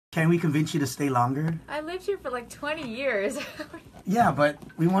Can we convince you to stay longer? I lived here for like 20 years. Yeah, but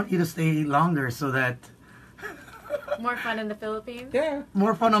we want you to stay longer so that More fun in the Philippines? Yeah.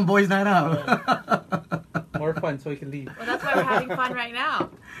 more fun on Boys Night Out. More fun so we can leave. Well, that's why we're having fun right now.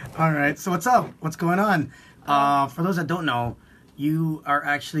 All right. So what's up? What's going on? For those that don't know, you are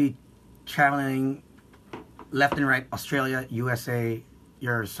actually traveling left and right, Australia, USA.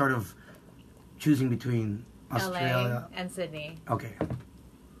 You're sort of choosing between Australia LA and Sydney. Okay.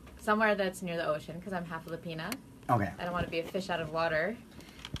 Somewhere that's near the ocean because I'm half Filipina. Okay. I don't want to be a fish out of water.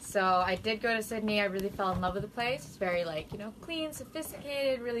 So I did go to Sydney. I really fell in love with the place. It's very clean,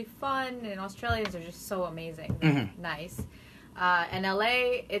 sophisticated, really fun. And Australians are just so amazing. Nice. And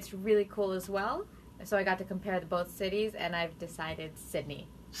LA, it's really cool as well. So I got to compare both cities and I've decided Sydney.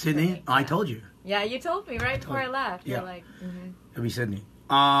 Sydney? Oh, I told you. Yeah, you told me right before I left. Yeah. You're like, It'll be Sydney.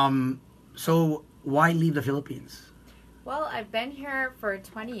 So why leave the Philippines? Well, I've been here for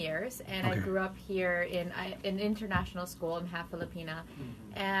 20 years, and I grew up here in international school. I'm half Filipina.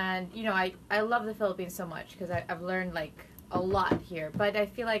 And, I love the Philippines so much because I've learned, a lot here. But I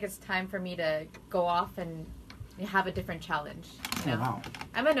feel like it's time for me to go off and have a different challenge. Oh, wow.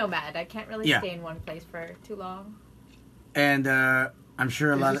 I'm a nomad. I can't really stay in one place for too long. And I'm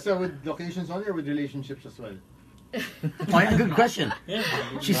sure a lot of... Is this with locations only or with relationships as well? Oh, yeah, good question.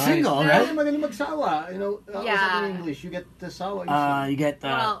 She's single, right? Magsawa. In English, you get the sawa. You get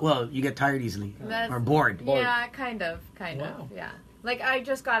tired easily or bored. Yeah, kind of. Yeah. I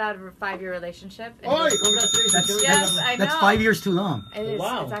just got out of a 5-year relationship. Oh, congratulations! Yes, I know. That's 5 years too long. It is.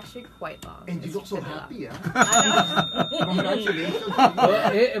 Wow. It's actually quite long. And you look so happy, I know. Congratulations!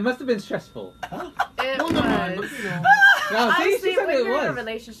 It must have been stressful. It was. Honestly, when you're in a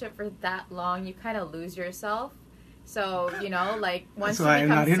relationship for that long, you kind of lose yourself. So, once you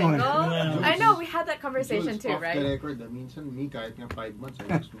become single... I know, we had that conversation too, right? Off the record, minsan, me, kahit nga 5 months, I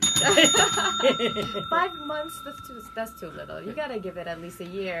lost me. 5 months, that's too little. You gotta give it at least a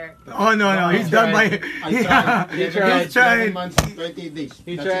year. Oh, no, he's done by... He tried. 7 months, 28 days.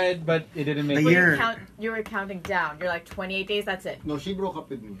 He tried, but it didn't make a year. You were counting down. You're like, 28 days, that's it. No, she broke up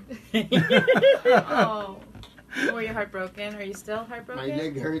with me. Oh. Were you heartbroken? Are you still heartbroken? My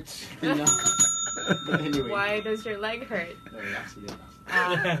leg hurts. But anyway. Why does your leg hurt? Accident.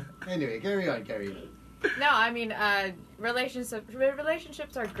 Anyway, carry on. No, I mean,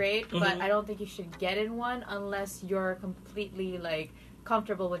 relationships are great, but I don't think you should get in one unless you're completely,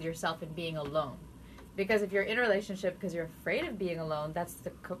 comfortable with yourself and being alone. Because if you're in a relationship because you're afraid of being alone, that's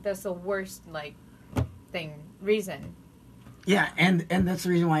the worst, reason. Yeah, and that's the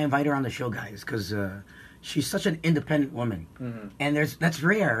reason why I invite her on the show, guys, because... she's such an independent woman, and that's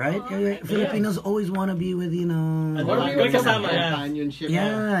rare, right? Filipinos always want to be with companionship.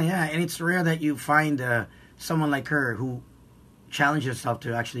 Yeah, and it's rare that you find someone like her who challenges herself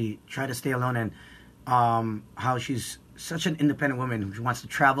to actually try to stay alone, and how she's such an independent woman who wants to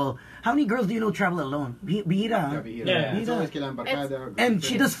travel. How many girls do you know travel alone? Bihira. Yeah. And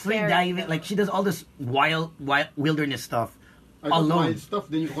she does free diving, she does all this wild wilderness stuff. Alone. Wild stuff,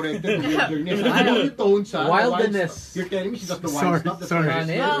 then you corrected the wilderness. I know you don't, son. Wilderness. You're telling me she's not the wild stuff. Sorry.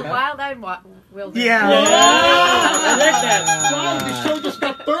 Well, wild and wilderness. Yeah. I like that. Wow, the show just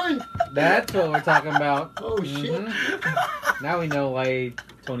got turned. That's what we're talking about. Oh, shit. Now we know why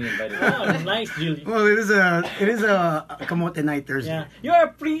Tony invited us. Oh, nice, Julie. Well, it is a kamote night Thursday. Yeah. You're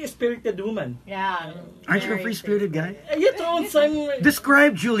a free-spirited woman. Yeah. Aren't you a free-spirited guy? You told some...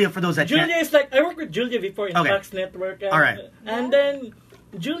 Describe Julia for those that Julia can't. is I worked with Julia before in Fox Network. All right. And then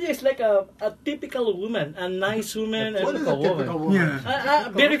Julia is like a typical woman, a nice woman. What is a typical woman? Yeah.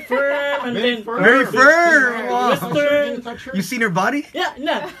 Very firm and then... Very firm! Wow. Western. You seen her body? Yeah,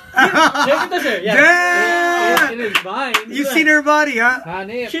 no. Look at her. Yeah. It is fine. You seen her body, huh?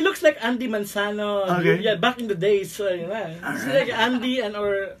 She looks like Andy Manzano. Okay. Yeah, back in the days. She's like Andy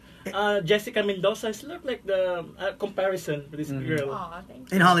or Jessica Mendoza. She look like the comparison for this girl. Aw,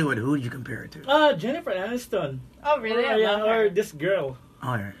 thank you. In Hollywood, who did you compare it to? Jennifer Aniston. Oh, really? I love her. Or this girl.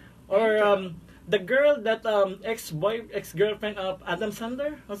 All right. Or the girl that ex-girlfriend of Adam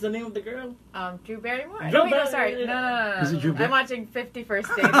Sandler. What's the name of the girl? Drew Barrymore? Drew No, sorry. No. Is it Drew I'm watching 50 First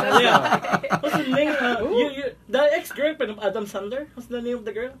Dates. Yeah. What's the name? The ex-girlfriend of Adam Sandler. What's the name of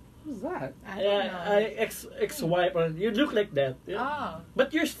the girl? Who's that? I don't know. Ex-wife. You look like that. Yeah. Oh.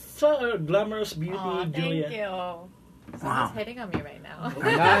 But you're so glamorous beauty, Julia. Thank you. Someone's hitting on me right now.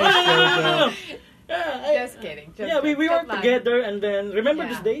 Nice, Just kidding. We worked together and then remember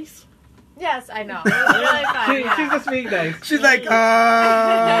these days? Yes, I know. It was really fun. She's just being nice. She's like,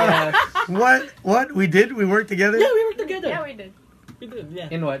 Yes. what? We did? We worked together? Yeah, we worked together. Yeah, we did. We did, yeah.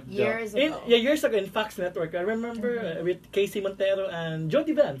 In what? Years In, ago. yeah, years ago in Fox Network. I remember with Casey Montero and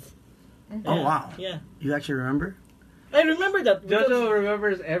Jody Vance. Oh, wow. Yeah. You actually remember? I remember that. because- JoJo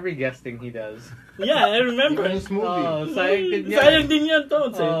remembers every guesting he does. Yeah, I remember. Yung movie. Oh, sayang din yan. Sayang din yan,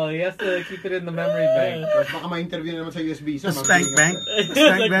 Tons. Oh, he has to keep it in the memory bank. Baka ma-interview na naman sa USB. The spank bank. The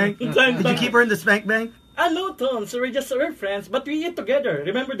spank bank. Did you keep her in the spank bank? No, Tons. We're friends, but we eat together.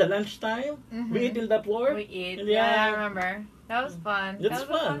 Remember the lunchtime? We eat in the floor? We eat. Yeah. Yeah, I remember. That was fun. That's that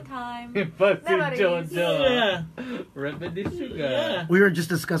was fun. a fun time. But si Memories. JoJo. Yeah. Reminiscing. Yeah. We were just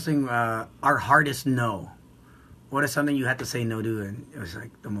discussing our hardest no. What is something you had to say no to, and it was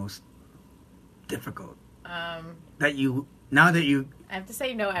like the most difficult that you now that you I have to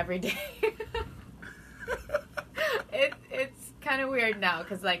say no every day. It's kind of weird now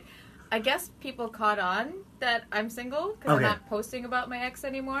because like I guess people caught on that I'm single because Okay. I'm not posting about my ex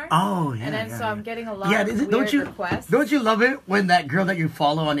anymore. oh yeah and then yeah, so yeah. I'm getting a lot Yeah, of weird requests. don't you love it when that girl that you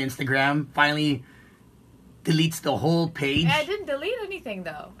follow on Instagram finally deletes the whole page? I didn't delete anything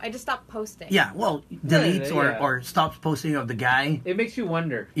though. I just stopped posting. Yeah, well, deletes yeah. or stops posting of the guy. It makes you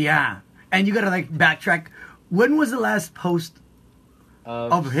wonder. Yeah, and you gotta like backtrack. When was the last post?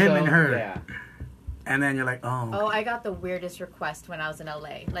 Of him and her. Yeah. And then you're like, oh. Oh, I got the weirdest request when I was in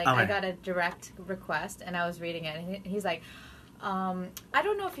LA. Like, Okay. I got a direct request, and I was reading it, and he's like, I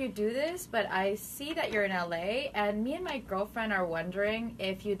don't know if you do this, but I see that you're in LA, and me and my girlfriend are wondering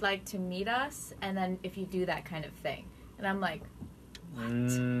if you'd like to meet us, and then if you do that kind of thing. And I'm like,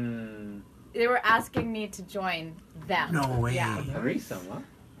 Mm. they were asking me to join them. No way. Yeah. Threesome, huh?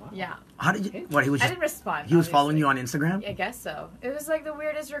 Wow. Yeah. How did you? What he was I just didn't respond. he was following obviously. you on Instagram. I guess so. It was like the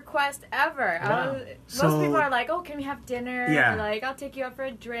weirdest request ever. Wow. Most So- people are like, "Oh, can we have dinner?" Yeah. Or like, "I'll take you out for a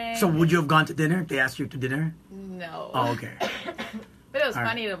drink." So would you have gone to dinner if they asked you to dinner? No. Oh, okay. But it was All right.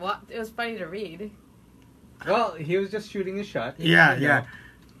 funny to watch. It was funny to read. Well, he was just shooting his shot. Yeah, You know. yeah.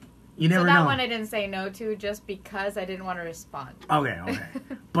 You So never that know. one I didn't say no to just because I didn't want to respond. Okay, okay.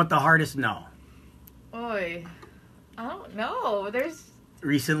 But the hardest no. Oy. I don't know. There's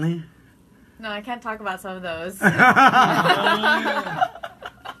Recently? no. I can't talk about some of those. Not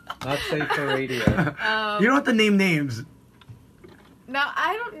safe for radio. You don't have to name names. No,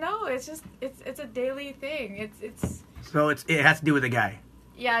 I don't know. It's just it's a daily thing. It's So it has to do with the guy.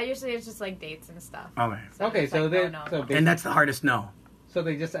 yeah. Usually it's just like dates and stuff. Okay. Okay, it's so like, they no. so, And that's the hardest no. so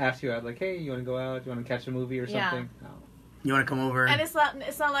they just ask you out like, hey, you want to go out? You want to catch a movie or Yeah. something? No. You want to come over? And it's not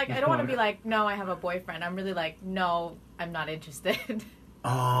like I don't want to be like, no, I have a boyfriend. I'm really like, no, I'm not interested.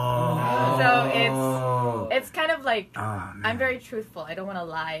 Oh. So it's kind of like Oh, man. I'm very truthful. I don't want to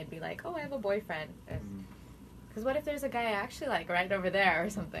lie and be like, oh, I have a boyfriend. Because what if there's a guy I actually like right over there or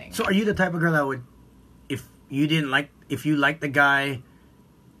something? So are you the type of girl that would, if you like the guy,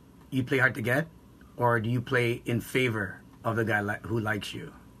 you play hard to get, or do you play in favor of the guy who likes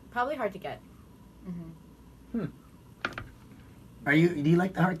you? Probably hard to get. Do you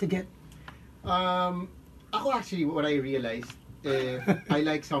like the hard to get? Ako actually, what I realized, if I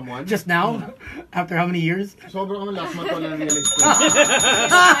like someone, Just now, after how many years? sobrang kami last month ko lang realize ko.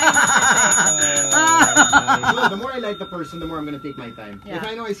 No, the more I like the person, the more I'm gonna take my time. Yeah. If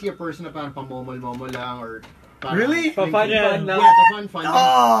I know I see a person na parang pamomol-momol lang or parang, Really? Pa-fun Yeah. lang. Yeah, fun.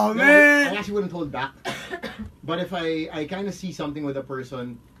 Oh, then man. I actually wouldn't hold back. But if I kind of see something with a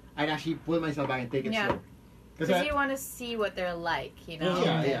person, I'd actually pull myself back and take it Yeah. slow. Because you want to see what they're like, you know?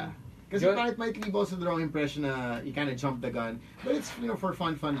 Yeah. Because You're- it might leave also the wrong impression you kind of jump the gun. But it's, for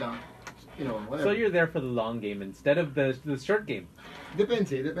fun lang. Whatever. So you're there for the long game instead of the short game.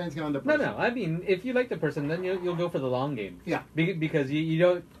 Depends on the No, person. no. I mean, if you like the person, then you'll go for the long game. Yeah. Because you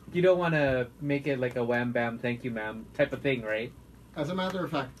don't want to make it like a wham bam, thank you ma'am type of thing, right? As a matter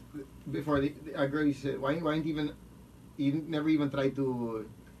of fact, before the girl said, why didn't you never even try to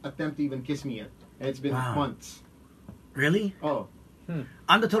attempt to even kiss me yet? And it's been Wow. months. Really? Oh.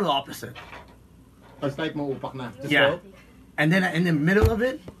 I'm the total opposite. Tapos type mo upak na. Just Yeah. go. And then in the middle of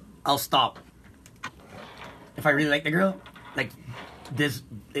it, I'll stop. If I really like the girl, like this,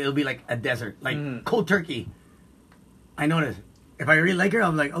 it'll be like a desert, like cold turkey. I notice. If I really like her,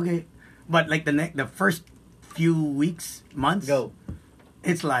 I'm like, okay. But like the first few weeks, months, Go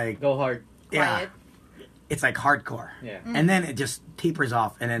it's like, hard. yeah, Quiet. it's like hardcore. Yeah. And then it just tapers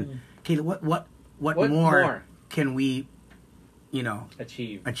off. And then, Kayla, what What more more? can we,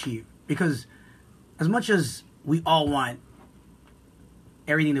 Achieve. because as much as we all want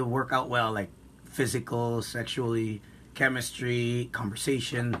everything to work out well, like physical, sexually, chemistry,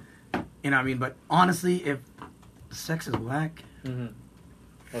 conversation, you know what I mean? But honestly, if sex is whack, Mm-hmm.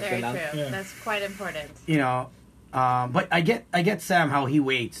 Very true. Yeah. That's quite important. but I get Sam how he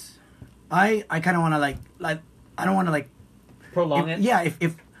waits. I kind of want to like I don't want to like Prolong it? Yeah,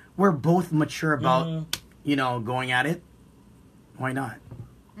 if we're both mature about, Mm. going at it, why not?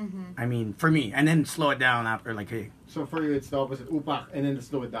 Mm-hmm. I mean, for me, and then slow it down after, like, hey. So for you, it's the opposite. Upak, and then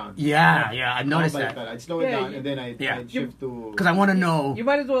slow it down. Yeah, I've How noticed about that. I'd slow it Yeah, down, and then I'd shift to... Because I want to know. You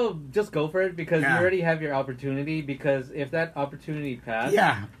might as well just go for it because Yeah. you already have your opportunity. Because if that opportunity passed,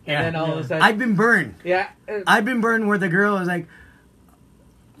 Yeah. and then all of a sudden, I've been burned. yeah, I've been burned where the girl is like,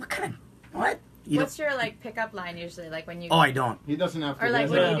 what? What's your like pickup line usually? Like when you Oh, I don't. He doesn't have to. or like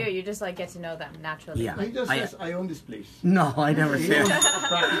he what doesn't- do you do? You just like get to know them naturally. Yeah. He just I- says, I own this place. No, I never He say owns that.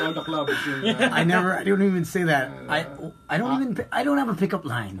 practically all the clubs. I don't even say that. I don't have a pickup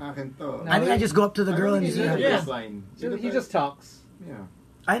line. Akin to. I think I just go up to the girl and he's say, a Yeah. pickup line. he just talks. Yeah.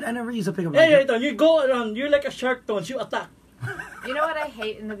 I never use a pickup Yeah, line. yeah, you go around. You're like a shark tones. You attack. You know what I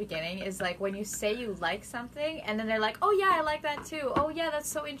hate in the beginning is like when you say you like something and then they're like, oh yeah, I like that too. Oh yeah, that's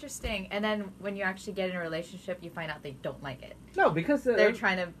so interesting. And then when you actually get in a relationship, you find out they don't like it. No, because They're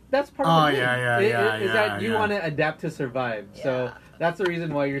trying to. that's part Oh, of the thing. yeah, Is yeah, that you yeah. want to adapt to survive. So Yeah. that's the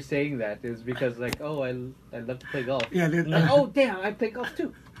reason why you're saying that is because like, oh, I love to play golf. Yeah, dude. Like, oh damn, I play golf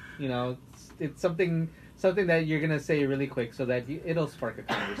too. You know, it's something that you're gonna say really quick so that it'll spark a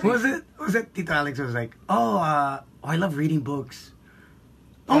conversation. Was it Tito Alex was like, I love reading books.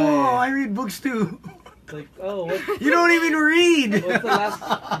 Oh, I read books too. Like, oh, what, You don't even read. what's the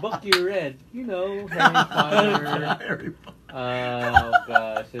last book you read? You know, Harry Potter. Harry Potter. Oh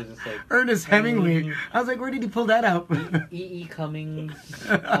gosh, it's just like Ernest Hemingway. I was like, where did he pull that out? E.E. Cummings.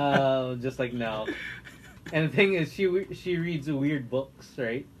 Just like no. And the thing is, she reads weird books,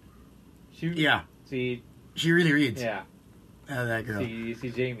 right? Yeah, See, she really reads. yeah. That girl. See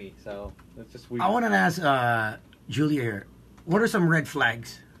Jamie. So that's just weird. I want to ask Julia here. What are some red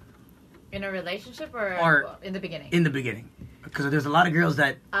flags In a relationship or in the beginning? in the beginning? Because there's a lot of girls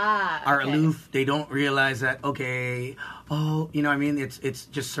that are okay. aloof. They don't realize that, okay, you know what I mean? It's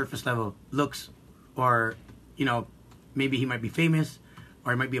just surface level looks, or, maybe he might be famous,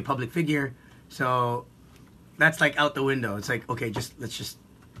 or he might be a public figure. So that's like out the window. It's like, okay, this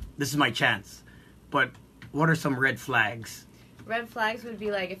is my chance. But what are some red flags? Red flags would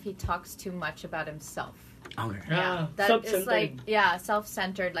be like if he talks too much about himself. Okay. Yeah, that is like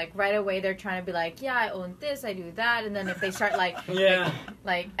self-centered. Like right away, they're trying to be like, yeah, I own this, I do that, and then if they start like, Yeah.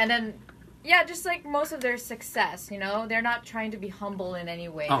 and then just like most of their success, they're not trying to be humble in any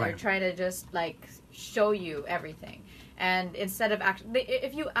way. Okay. They're trying to just like show you everything, and instead of actually,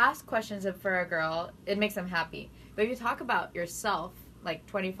 if you ask questions for a girl, it makes them happy. But if you talk about yourself like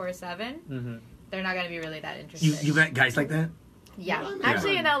 24/7, Mm-hmm. they're not gonna be really that interested. You met guys like that? Yeah, Yeah.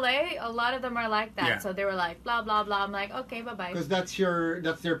 actually in LA, a lot of them are like that. Yeah. So they were like, blah blah blah. I'm like, okay, bye bye. Because that's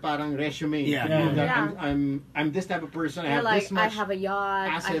their parang resume. Yeah. You know, that Yeah. I'm this type of person. I They're have like, this much. I have a yacht,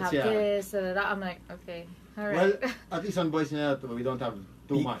 I assets, have yeah. this, da, da, da. I'm like, okay, all Well, right. at least on Boys Night Out, we don't have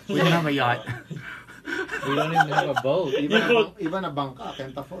too much. We don't have a yacht. We don't even have a boat. Even a bangka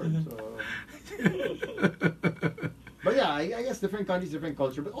can't afford. So. But yeah, I guess different countries, different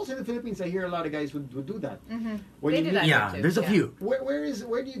culture. But also in the Philippines, I hear a lot of guys would do that. Mm-hmm. When They you do meet- that Yeah, here too, there's a few.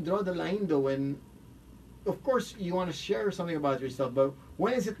 Where do you draw the line though? When, of course, you want to share something about yourself, but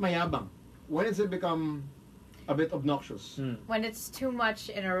when is it mayabang? When does it become a bit obnoxious? When it's too much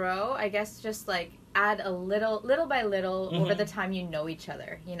in a row, I guess just like add a little by little over the time you know each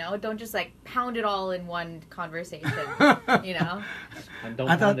other. Don't just like pound it all in one conversation. And don't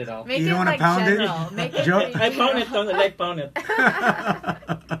I thought- pound it all. Make You it don't wanna like pound it? general. Make it Joe? pretty I pound it. general. I like pound it.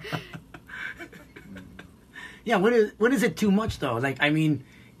 Yeah, when is it too much though? Like, I mean,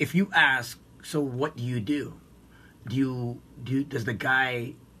 if you ask, so what do you do? Does the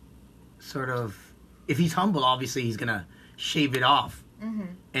guy sort of, if he's humble, obviously he's gonna shave it off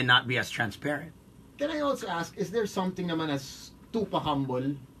and not be as transparent. Can I also ask, is there something naman as too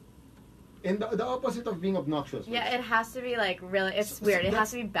humble? And the opposite of being obnoxious. Yeah, it has to be like really. It's So weird. It that's-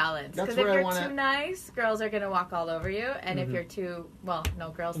 has to be balanced. that's Because if where I you're wanna- too nice, girls are gonna walk all over you, and if you're too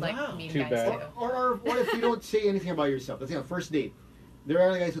girls like Wow. mean Too guys bad. too. Or what if you don't say anything about yourself? Let's say on first date, there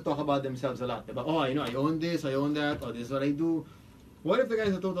are guys who talk about themselves a lot. Diba? Oh, I own this, I own that, or this is what I do. What if the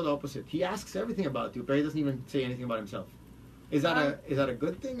guy's the total opposite? He asks everything about you, but he doesn't even say anything about himself. Is that a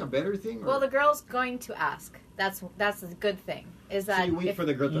good thing, a better thing? Or? Well, the girl's going to ask. That's a good thing. Is so that you wait if, for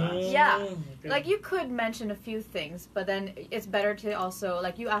the girl to ask. Yeah. Okay. like you could mention a few things, but then it's better to also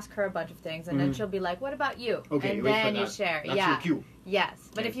like you ask her a bunch of things, and then she'll be like, "What about you?" Okay, and wait then for you that. share. That's yeah. your cue. Yes,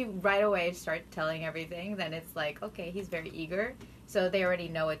 but Okay. if you right away start telling everything, then it's like, okay, he's very eager, so they already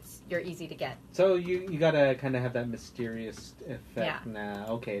know you're easy to get. So you gotta kind of have that mysterious effect. Yeah.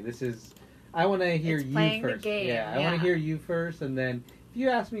 Nah, okay, this is. I want to hear It's you playing the first. game, I want yeah. to hear you first, and then if you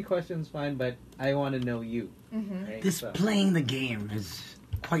ask me questions, fine. But I want to know you. Right? This So- playing the game is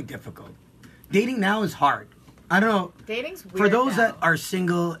quite difficult. Dating now is hard. I don't know. Dating's weird For those now. that are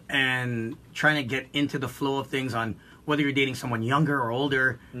single and trying to get into the flow of things on whether you're dating someone younger or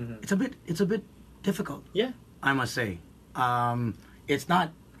older, it's a bit difficult. Yeah. I must say, it's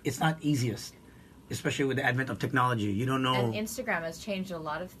not easiest, especially with the advent of technology. You don't know. And Instagram has changed a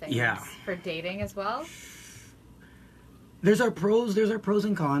lot of things Yeah. for dating as well. There's our pros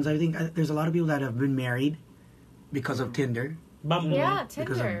and cons. I think there's a lot of people that have been married because of Tinder, Bumble. Yeah,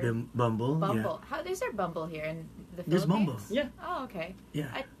 because Tinder. of Bumble. Bumble. How is there Bumble here in the There's Bumble. Philippines? Yeah. Oh, okay. Yeah.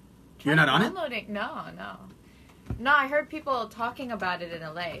 I You're not on it? downloading. No. No, I heard people talking about it in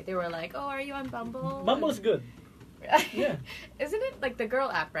LA. They were like, "Oh, are you on Bumble?" Bumble's good. Yeah. Isn't it like the girl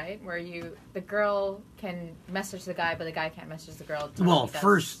app, right? Where the girl can message the guy, but the guy can't message the girl. until Well, he does-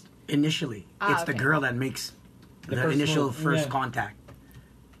 first, initially, it's the okay. girl that makes The the first initial move, first yeah. contact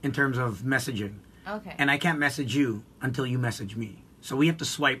in terms of messaging. Okay. And I can't message you until you message me. So we have to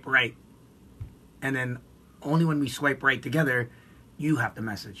swipe right. And then only when we swipe right together, you have to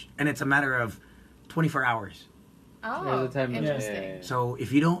message. And it's a matter of 24 hours. Oh, There's a time limit. interesting. Yeah. So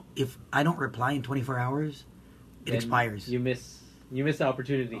if I don't reply in 24 hours, it Then expires. You miss the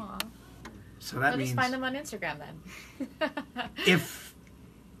opportunity. Aw. So that Well, means just find them on Instagram then. if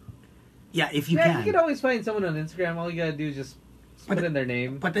you Yeah, can. you can always find someone on Instagram. All you gotta do is just But put in their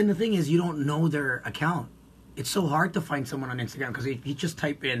name. But then the thing is, you don't know their account. It's so hard to find someone on Instagram because if you just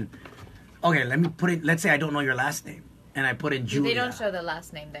type in, okay, let me put it. Let's say I don't know your last name, and I put in Julia. They don't show the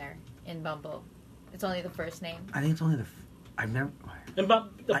last name there in Bumble. It's only the first name. I think it's only I've never. And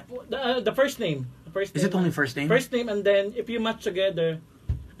the first name. The first Is name, it only first name? First name, and then if you match together,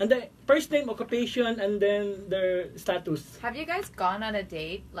 and then first name, occupation, and then their status. Have you guys gone on a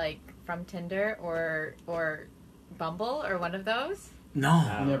date like from Tinder or Bumble or one of those? No,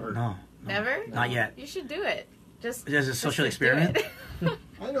 Never. no, Never? not yet. You should do it. Just As a just social to do experiment? it.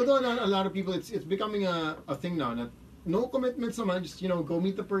 I know, though, a lot of people, it's becoming a thing now. That no commitments, naman, just go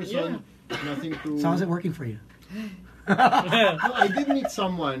meet the person. Nothing to. So how's it working for you? No, I did meet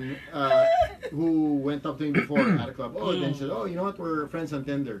someone who went up to me before at a club. Oh, then said, "Oh, you know what? We're friends on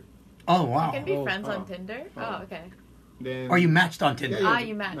Tinder." Oh You wow! can be Oh, friends oh, on Tinder. oh. Oh, okay. Then Or you matched on Tinder? Ah,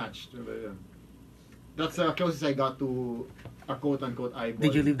 you matched. Yeah. That's the closest I got to a quote unquote eyeball.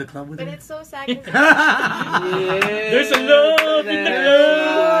 Did you leave the club with But her? it's so sad. 'cause There's a love in the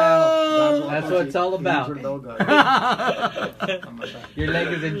That's club. That's what it's all about. Your leg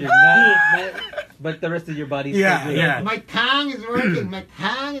is injured, but the rest of your body's Yeah, still good. yeah. My tongue is working. My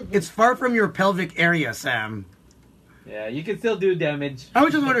tongue is. It's far from your pelvic area, Sam. Yeah, you can still do damage. I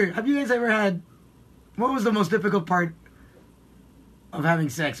was just wondering, have you guys ever had? What was the most difficult part of having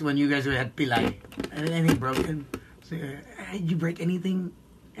sex when you guys had pilay? Anything broken? So, did you break anything?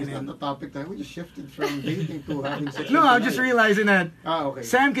 Is that the topic that we just shifted from dating to having sex? No, with I'm just tonight? realizing that Ah, okay.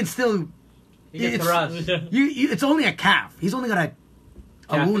 Sam can still. You can It's- thrust. It's only a calf. He's only got a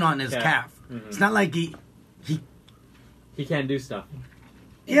Calf. wound on his Calf. calf. Mhm. It's not like he. He can't do stuff.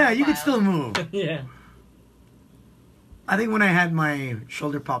 Yeah, you can Wow. still move. Yeah. I think when I had my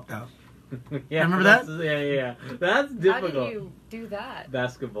shoulder popped out. Yeah, Remember that? Yeah. That's how difficult. did you do that?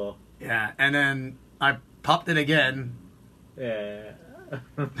 Basketball. Yeah, and then I popped it again. Yeah.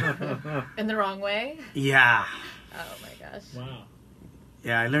 In the wrong way? Yeah, Oh my gosh. Wow.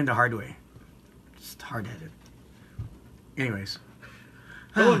 yeah, I learned the hard way. Just hard-headed. Anyways.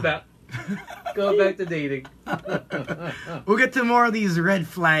 Going back. Going back to dating. We'll get to more of these red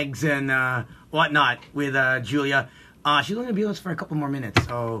flags and whatnot with Julia. She's only going to be with us for a couple more minutes,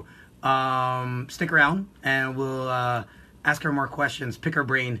 so stick around and we'll ask her more questions, pick her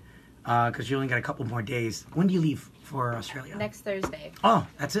brain, because she only got a couple more days. When do you leave for Australia? Next Thursday. Oh,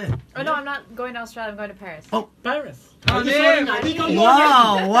 that's it. Oh no, I'm not going to Australia. I'm going to Paris. Oh. Paris. Oh, sorry, I think I'm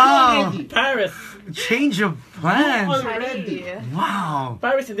Wow. already. Paris. Change of plans. Already. Wow.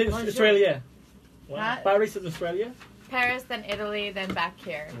 Paris and then Bonjour. Australia. Wow. Huh? Paris and Australia. Paris, then Italy, then back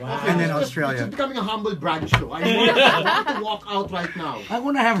here. Wow. And then It's Australia. becoming a humble brag show. I want to walk out right now. I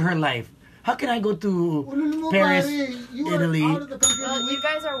want to have her life. How can I go to Ululumo, Paris, pare. You are Italy? out of the country Well, every you week.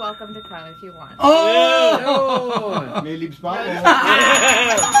 guys are welcome to come if you want. Oh! May lips pa ako. Yeah.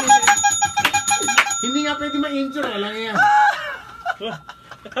 Hindi nga pwede ma-intro. Lang yan.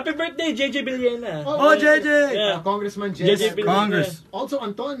 Happy birthday, JJ Villena. Oh, JJ! Yeah. Congressman JJ Jess. Villena. Congress. Also,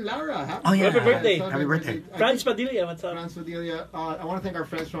 Anton, Lara. Oh, yeah. Happy birthday. Happy birthday. Franz Padilla, what's up? France Padilla. I want to thank our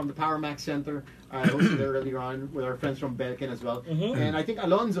friends from the Power Max Center. I hosted there earlier on with our friends from Belkin as well. Mhm. And I think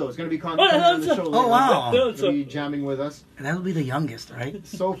Alonzo is going to be coming Oh, on the Alonzo. show. Oh, later. wow. He'll be jamming with us. And that'll be the youngest, right?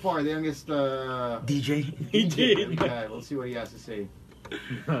 So far, the youngest DJ. He did. Okay, we'll see what he has to say.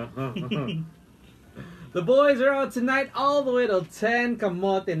 The boys are out tonight all the way till 10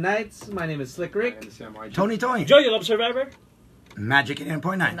 Kamote nights. My name is Slick Rick. Tony. Joy, you love Survivor? Magic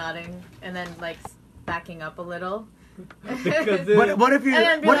 89.9. Nodding and then like backing up a little. Because What if you? And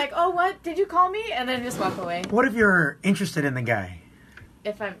then be what, like, oh, what? Did you call me? And then just walk away. what if you're interested in the guy?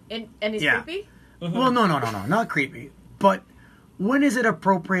 If I'm in, and he's Yeah. creepy? Well, no, not creepy. But when is it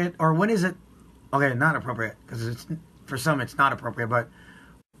appropriate, or when is it? Okay, not appropriate because it's for some it's not appropriate. But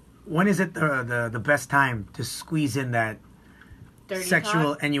when is it the best time to squeeze in that Dirty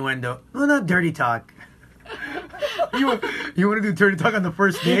sexual talk? innuendo? Well, not dirty talk. you want to do dirty talk on the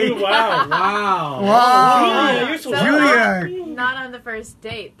first date? Wow. Wow. Wow. Julia, you're so Julia. Not on the first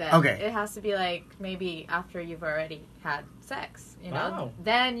date, then. Okay. It has to be like maybe after you've already had sex, you know? Wow.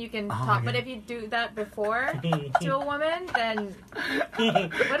 Then you can Oh, talk. okay. But if you do that before to a woman, then.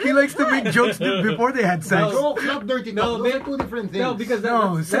 What He is likes to that? make jokes before they had sex. Jokes, not dirty No, talk. Those are two different things. No, because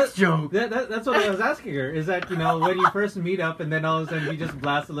No, sex joke. That's what I was asking her. Is that when you first meet up and then all of a sudden you just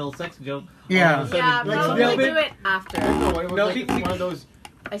blast a little sex joke. Yeah. all of a sudden, Yeah, Like probably they'll be- do it after. No, it was No, like one of those.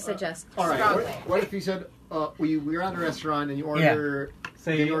 I suggest All right. strongly. What if you said we're at a restaurant and you order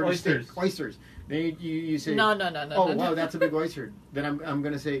Say then you order oysters. steak, oysters. Then you say No. Oh no. wow, that's a big oyster. Then I'm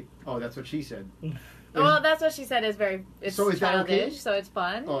gonna say, oh, that's what she said. Well, that's what she said. Is it's So is that childish, okay? so it's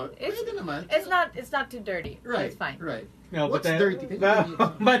fun. Oh, It's pwede naman. it's not too dirty. So Right. it's fine. Right. No, What's but dirty?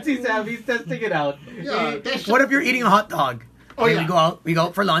 No, but he's testing it out. Yeah. that's- What if you're eating a hot dog? Oh, and yeah. we go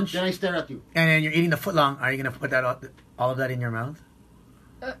out for lunch, Then I stare at you. and then you're eating the footlong. Are you gonna put that all of that in your mouth?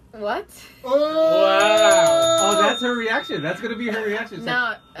 What? Oh. Oh, that's her reaction. That's gonna be her reaction. It's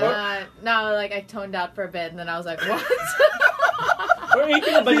No, like, no. Like I toned out for a bit, and then I was like, "What?" Or eating a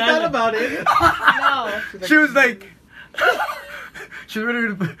she thought banana. about it. No. She was like, she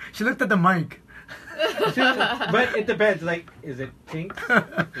looked at the mic. But it depends. Like, is it pink?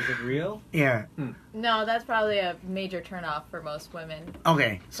 Is it real? Yeah. No, that's probably a major turnoff for most women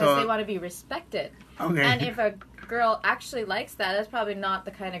Okay. because So they want to be respected. okay. And if a girl actually likes that, that's probably not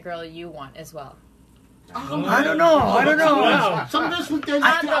the kind of girl you want as well. I don't know. Wow. Some girls will tell you,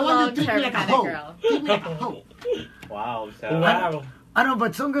 Not the I want you to treat me long-term like a kind of hoe. girl. Treat me like a hoe. Wow. So, Wow. I don't know,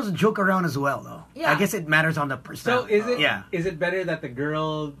 but some girls joke around as well, though. Yeah. I guess it matters on the So personality. is it? Yeah. Is it better that the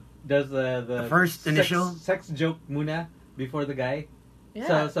girl does the first sex, initial? sex joke muna before the guy?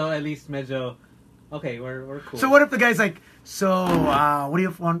 Yeah. So at least medyo okay. We're cool. So what if the guy's like, so what do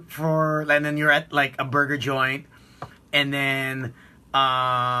you want for? And then you're at like a burger joint, and then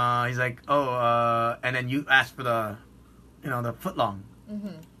he's like, and then you ask for the footlong,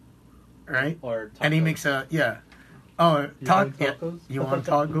 right? Or And he taco. makes Oh, You talk. want Yeah. tacos? You want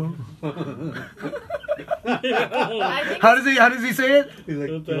taco? I think How does he say it? He's like,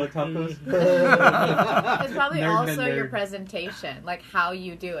 you want tacos? it's probably Nerd, also nerd, your nerd. presentation, like how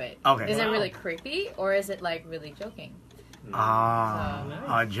you do it. Okay. Is it Wow. really creepy or is it like really joking? Ah,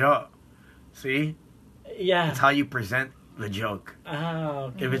 So a joke. See, Yeah. it's how you present the joke. Ah,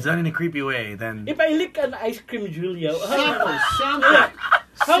 okay. If it's done in a creepy way, then If I lick an ice cream, Julia,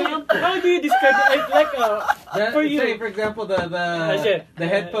 Sample, how do you describe it? Like for you. Say, for example, the Okay.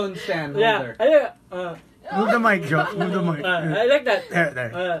 headphone stand Yeah. holder. move the mic, Joe. Move the mic. I like that.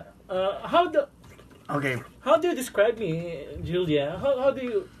 There. Okay. How do you describe me, Julia? How do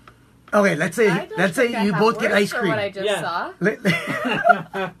you? Okay. Let's say I don't think I you have both get words ice for cream. what I just Yeah. saw.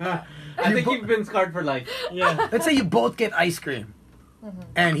 I think you've been scarred for life. Yeah. Let's say you both get ice cream,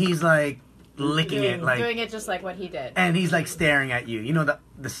 and he's like licking it, like, Doing it just like what he did. and he's like staring at you. You know the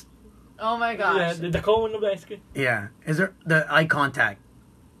Oh my Yeah. gosh. The cone of the ice cream. yeah. Is there the eye contact?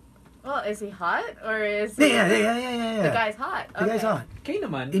 Well, is he hot or is Yeah, he, yeah. the guy's hot? The guy's Okay. hot. Okay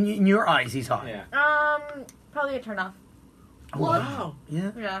naman. In your eyes, he's hot. Yeah. Probably a turn off. What? Wow. Yeah.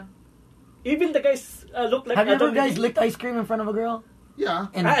 Yeah. Even the guys look like. Have you ever adult guys baby. licked ice cream in front of a girl? Yeah.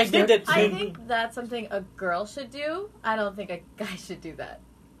 And I did that. I think that's something a girl should do. I don't think a guy should do that.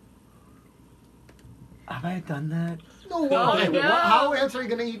 Have I done that? No, Oh, okay. no. How else are you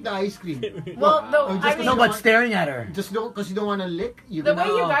gonna eat the ice cream? Well, no, Oh, just I 'cause mean, No, but staring at her. Just don't, because you don't want to lick. You the gonna,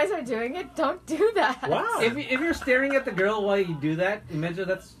 way you guys are doing it, don't do that. Wow. If you're staring at the girl while you do that, imagine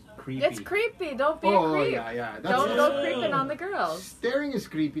that's creepy. It's creepy. Don't be a Oh creep. yeah. Don't go creeping on the girls. Staring is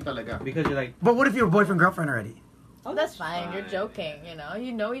creepy talaga. Because you're like, But what if you're boyfriend girlfriend already? oh, That's fine. You're joking.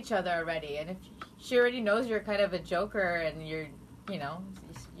 You know each other already, and if she already knows you're kind of a joker and you're,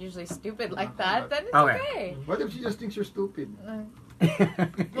 usually stupid like that, then it's Okay. okay. What if she just thinks you're stupid?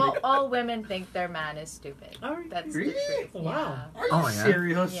 Well, all women think their man is stupid. Alright. That's Really? the truth. Wow. Are you Oh, yeah.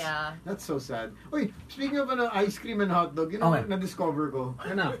 serious? Yeah. That's so sad. Wait, speaking of ice cream and hot dog, Okay. na-discover ko.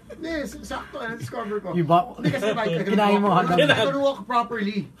 ano? Hindi, sakto, na-discover ko. You bought. Hindi kasi like, Kinain mo hot dog. I couldn't walk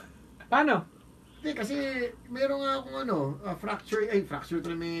properly. Paano? Hindi, kasi meron nga akong fracture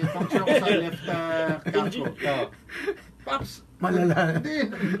tuloy, may puncture ako sa left calf ko. Oh. Pops, Malala. hindi,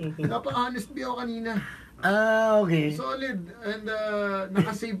 napa-honest ba ako kanina. Okay. Solid. And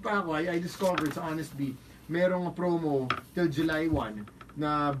nakasave pa ako. I discovered sa Honest Bee, merong promo till July 1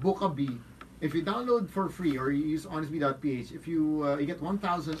 na Book a Bee. If you download for free or you use honestbee.ph, if you get 1,000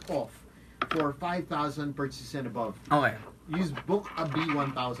 off for 5,000 purchases and above. Okay. Use Book a Bee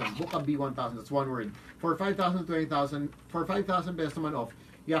 1,000. Book a Bee 1,000. That's one word. For 5,000, 20,000. For 5,000 pesos naman off,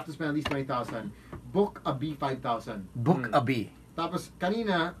 you have to spend at least 20,000. Book a Bee 5,000. Book a Bee. Tapos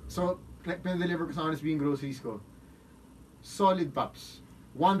kanina, so pinadeliver ko sa Honest Bee yung groceries ko. Solid Pops.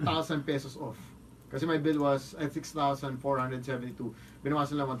 1,000 pesos off. Kasi my bill was at 6,472.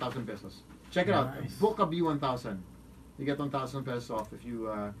 Binawasan lang 1,000 pesos. Check it out. Nice. Book a Bee 1,000. You get 1,000 pesos off if you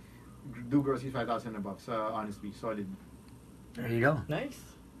do groceries 5,000 above sa Honest Bee. Solid. There you go. Nice.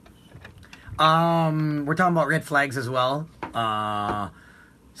 We're talking about red flags as well.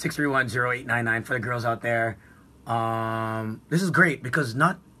 6310899 for the girls out there. This is great because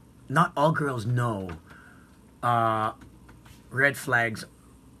not all girls know red flags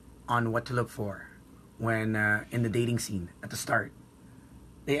on what to look for when in the dating scene at the start.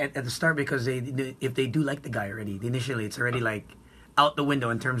 At the start, because if they do like the guy already, initially it's already like out the window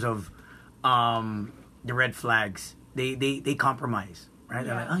in terms of the red flags. They compromise, right?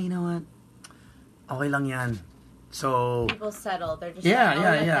 They're like, oh, you know what? Okay lang yan. So People settle. They're just Yeah, like, I'll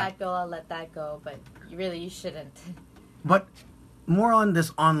yeah, let yeah. that go, I'll let that go. But you shouldn't. But more on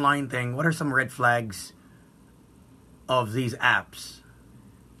this online thing, what are some red flags of these apps?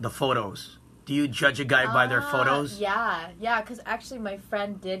 The photos. Do you judge a guy by their photos? Yeah, because actually my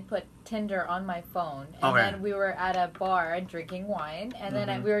friend did put Tinder on my phone. And Okay. then we were at a bar drinking wine. And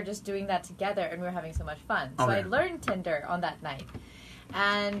then we were just doing that together and we were having so much fun. So Okay. I learned Tinder on that night.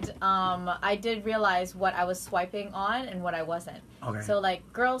 And I did realize what I was swiping on and what I wasn't. Okay. So, like,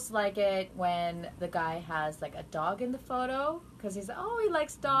 girls like it when the guy has, like, a dog in the photo. Because he's like, oh, he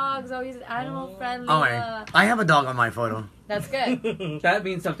likes dogs. Oh, he's animal friendly. Okay. I have a dog on my photo. That's good. That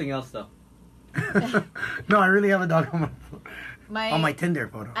means something else, though. No, I really have a dog on My, my Tinder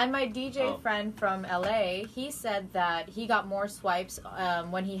photo. And my DJ Oh. friend from LA, he said that he got more swipes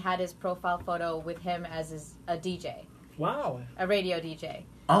when he had his profile photo with him as a DJ, Wow. a radio DJ.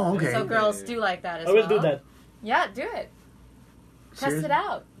 Oh, okay. So girls do like that as I well. will do that. Yeah, do it. Test Seriously? it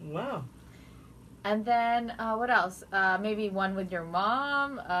out. Wow. And then what else? Maybe one with your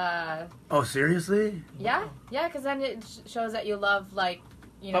mom. Oh, seriously? Yeah, because then it shows that you love, like,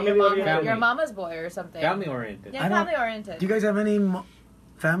 you know, Family your oriented. your mama's boy or something. Family oriented. Yeah, I don't- family oriented. Do you guys have any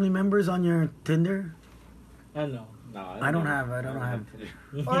family members on your Tinder? No. No, I don't have Or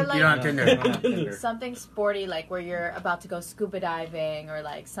You like don't have Tinder. I don't have Tinder. something sporty, like where you're about to go scuba diving, or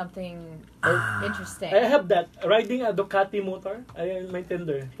like something interesting. I have that. Riding a Ducati motor. I my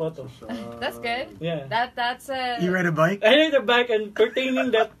Tinder photo. That's good. Yeah. That's a. You ride a bike? I ride a bike and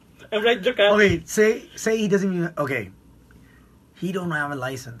pertaining that and ride Ducati. Okay, say he doesn't even... Okay. He don't have a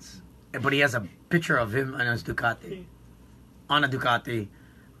license. But he has a picture of him on his Ducati. On a Ducati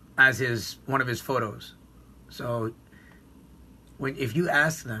as one of his photos. So if you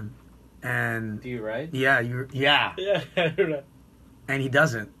ask them and... Do you ride? Yeah. Yeah. And he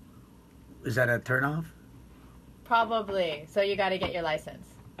doesn't. Is that a turnoff? Probably. So you got to get your license.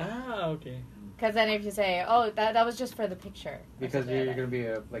 Okay. Because then if you say, oh, that was just for the picture. or Because something you're like going to be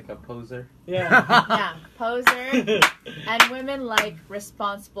a poser. Yeah. that. Yeah, poser. And women like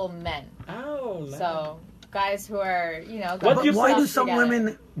responsible men. Oh, nice. So guys who are, you know, What got you But why stuff do some together.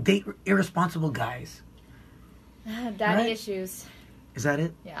 women date irresponsible guys? Daddy Right? issues. Is that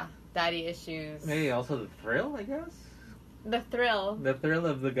it? Yeah, daddy issues. Maybe also the thrill, I guess? The thrill. The thrill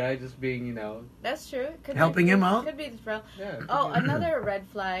of the guy just being, That's true. Could Helping be, him out? Could be the thrill. yeah. Oh, another red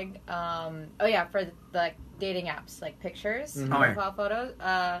flag. Oh yeah, for the dating apps, like pictures, Mhm. Okay. profile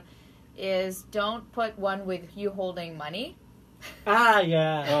photos. Is don't put one with you holding money,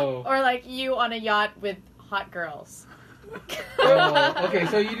 Yeah. Oh. or like you on a yacht with hot girls. Oh, okay,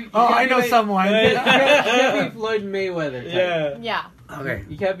 so you Oh, can't I be know like- someone. You can't be Floyd Mayweather. type. Yeah. Yeah, Okay.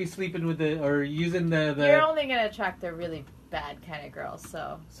 You can't be sleeping with or using the you're only gonna attract the really bad kind of girls.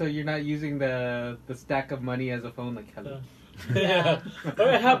 So so you're not using the stack of money as a phone like hello. Yeah. Or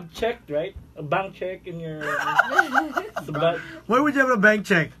I have checked, right? A bank check in your. But Why would you have a bank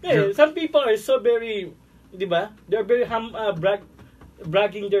check? yeah, some people are so very, diba? They're very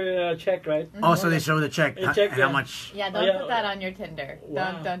bragging their check, right? Oh, so they show the check. The check, and how yeah. much? yeah, don't Yeah. put that on your Tinder.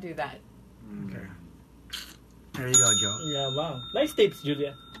 Wow. Don't do that. Okay. There you go, Joe. Yeah, wow. Nice tips,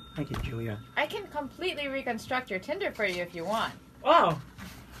 Julia. Thank you, Julia. I can completely reconstruct your Tinder for you if you want. Wow.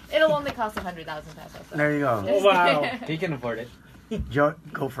 It'll only cost 100,000 pesos. So. There you go. Oh, wow. He can afford it. Joe,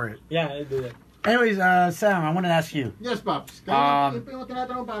 go for it. Yeah, I do that. Anyways, Sam, I want to ask you, Yes, Pops. Kaya yung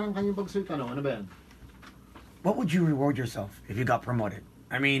tinatanong parang kanyang pag-search ano ba yan? what would you reward yourself if you got promoted?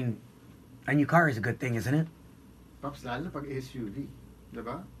 I mean, a new car is a good thing, isn't it? Pops, lalo na pag SUV.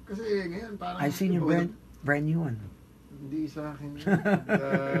 Diba? Kasi ngayon parang... I've seen your brand new one. Hindi sa akin.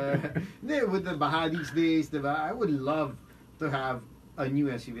 Hindi, with the Baha these days, diba? I would love to have a new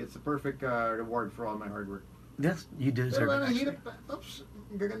SUV. It's a perfect reward for all my hard work. Yes, you deserve Pero it. hirap, Pops,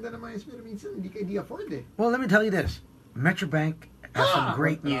 gaganda naman yung SUV. Minsan, hindi afford eh. Well, let me tell you this. Metrobank has some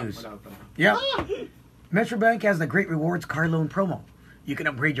great news. Wala pa. Yep. Metrobank has the Great Rewards car loan promo. You can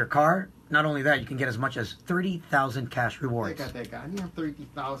upgrade your car. Not only that, you can get as much as 30,000 cash rewards. Teka. Ano yung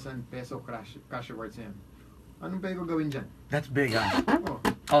 30,000 peso cash rewards na yan? Anong pwede ko gawin dyan? That's big, huh? Oh.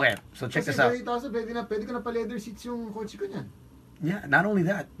 Okay, so check Kasi this out. 30,000, pwede ko na pa leather seats yung kotse ko niyan. Yeah, not only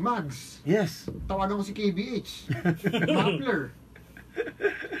that. Mags. Yes. Tawagan ko si KBH. Muffler.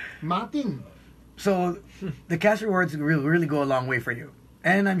 Matting. So the cash rewards really go a long way for you.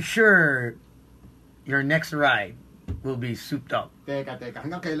 And I'm sure your next ride will be souped up. Teka.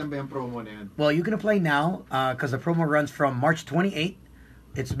 Hanggang kailan ba yung promo na yan? Well, you can apply now because the promo runs from March 28th.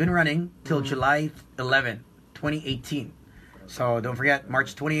 It's been running till July 11, 2018. So don't forget,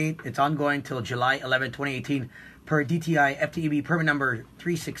 March 28th, it's ongoing till July 11, 2018 per DTI FTEB permit number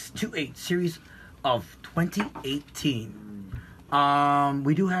 3628 series of 2018.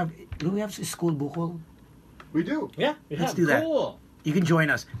 Do we have school bukol? We do. Yeah, we Let's have. do that. Cool. You can join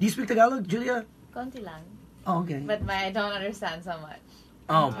us. Do you speak Tagalog, Julia? Konti lang. Oh, okay. But I don't understand so much.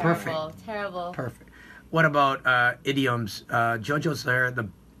 Oh, Terrible. perfect. Terrible. Perfect. What about idioms? JOJO'S there.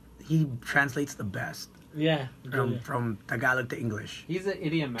 He translates the best Yeah. from Tagalog to English. He's an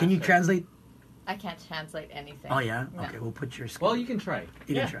idiom master. Can you translate? I can't translate anything. Oh yeah. No. Okay, we'll put your. Skill. Well, you can try.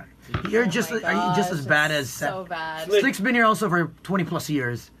 You Yeah. can try. You're Oh just. my Are you just gosh, as bad it's as so bad. Slick. Slick's been here also for 20 plus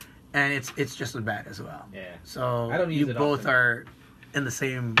years, and it's just as bad as well. Yeah. So I don't use you it both often. are in the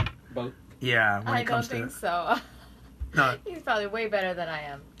same. Boat. Yeah. When I it don't comes think to. so. No. He's probably way better than I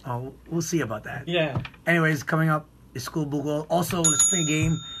am. Oh, we'll see about that. Yeah. Anyways, coming up is School Bugol. Also, let's play a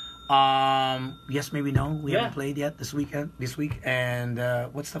game. Yes, maybe no. We haven't played yet this week. And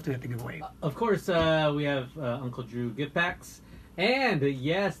what stuff do we have to give away? Of course, we have Uncle Drew gift packs. And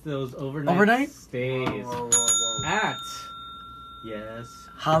yes, those overnight stays at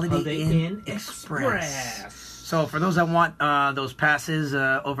Holiday Inn Express. So for those that want those passes,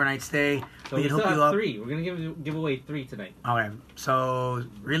 overnight stay, So we we can still hook you have up. 3. We're gonna give away 3 tonight. Okay, so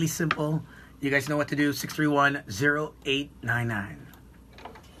really simple. You guys know what to do. 631-0899.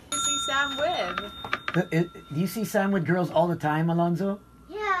 You see Sam with? Do you see Sam with girls all the time, Alonzo?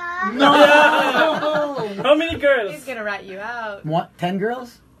 Yeah. No. How many girls? He's gonna rat you out. What? 10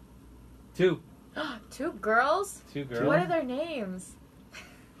 girls? 2. 2 girls? 2 girls. What are their names?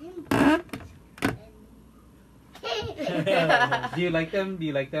 Do you like them?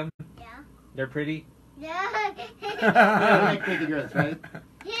 Yeah. They're pretty. Yeah. I like pretty girls, right?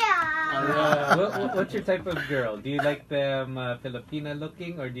 Yeah. What's your type of girl? Do you like them Filipina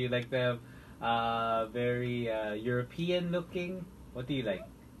looking, or do you like them very European looking? What do you like?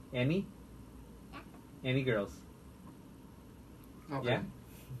 Any? Any girls? Okay.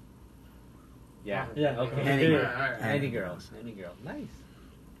 Yeah? Yeah. Okay. Any Yeah. girl. Any girls. Any girl. Nice.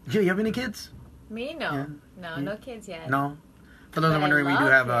 Do you have any kids? Me? No. Yeah. No, no kids yet. No. For those But I wondering, we do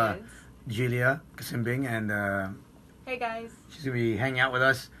love have kids. Julia Kasimbing, and Hey guys. she's gonna be hanging out with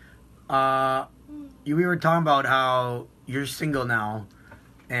us. We were talking about how you're single now,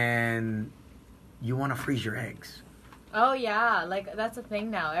 and you want to freeze your eggs. Oh yeah, like that's a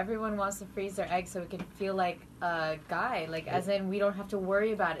thing now. Everyone wants to freeze their eggs so we can feel like a guy. Like as in we don't have to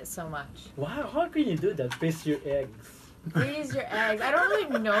worry about it so much. Wow, how can you do that? Freeze your eggs. Freeze your eggs. I don't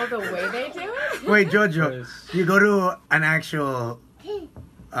really know the way they do it. Wait, Jojo, you go to an actual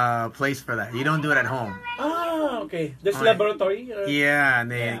place for that. You don't do it at home. Ah, okay. This Alright. laboratory. Yeah,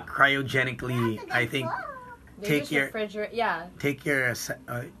 and they Yeah. cryogenically, I think, They take just your refrigerate. Yeah, take your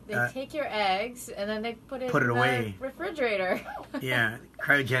they take your eggs and then they put it Put it in away. the refrigerator. yeah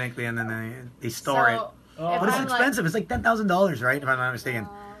cryogenically, and then they store it. So, Oh. if But it's I'm expensive. It's like $10,000, right? If I'm not mistaken.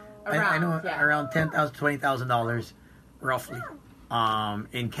 I know yeah. around $10,000, $20,000, roughly,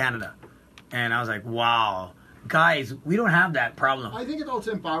 in Canada. And I was like, wow, guys, we don't have that problem. I think it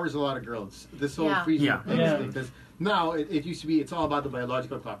also empowers a lot of girls. This whole Yeah. freezing Yeah. of eggs Yeah. thing. Because now it used to be it's all about the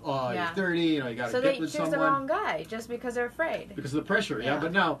biological clock. Oh, Yeah. you're 30, you got to So get they with choose someone. the wrong guy just because they're afraid. Because of the pressure, yeah. Yeah.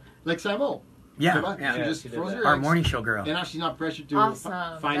 But now, like Samo, Yeah, diba? yeah. She Yeah, just she did froze that. her Our eggs, morning show girl. and now she's not pressured to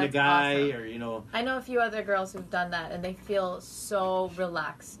Awesome. find a That's guy awesome. or I know a few other girls who've done that and they feel so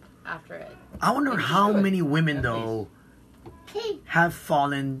relaxed. after it. I wonder how many women though have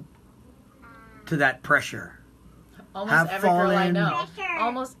fallen to that pressure. Almost Have every girl I fallen- know.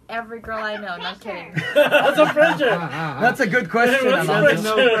 Almost every girl I know. Not kidding. What's the pressure? That's a good question, What's the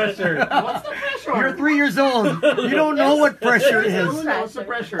Alonzo. No pressure. What's the pressure? You're 3 years old. You don't know what pressure Who is. knows the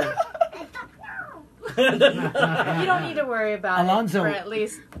pressure? You don't need to worry about Alonzo. it for at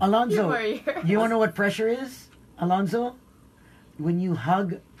least Alonzo, few more years. you want to know what pressure is? Alonzo, when you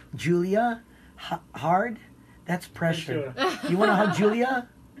hug Julia hard, that's pressure. You want to hug Julia?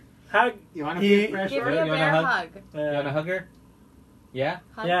 Hug. You want to He- feel Give pressure? me a You wanna bear hug? hug. You want a hugger? Yeah?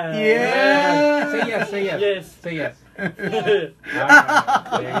 Hug. Yeah. Yeah. Say yes, say yes. Yes. Say yes. Yeah.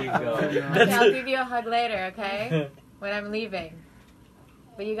 Alright, there you go. Okay, I'll give you a hug later, okay? When I'm leaving.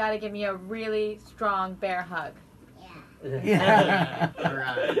 But you gotta give me a really strong bear hug. Yeah.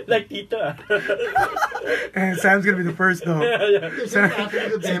 Alright. Like Tito. And Sam's gonna be the first though. Yeah. Kasi after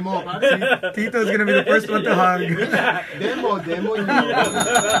the demo, pare. Tito's gonna be the first one to hug. Demo nyo.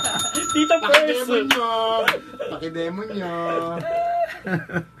 Tito Paki-demo first. nyo. Paki-demo nyo.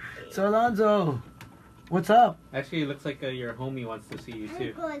 So Alonzo, what's up? Actually, it looks like your homie wants to see you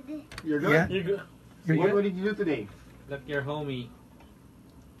too. You're good? Yeah. You go. You're What, good? what did you do today? Look, your homie.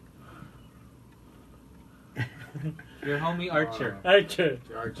 Your homie Archer. Archer.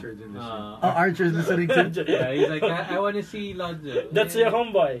 Archer didn't Oh, Archer's listening to. Yeah, he's like, I want to see Lonzo. That's Yeah. your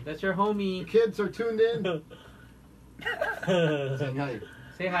homeboy. That's your homie. Kids are tuned in. Saying hi.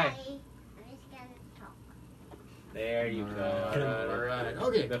 Say hi. There you go. Alright.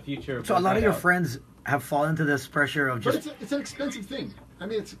 Okay. The future. So a lot of your hideout. friends have fallen to this pressure of But just. it's an expensive thing. I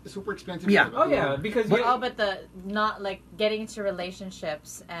mean, it's super expensive. Yeah. Oh yeah, because you, Oh, but the not like getting into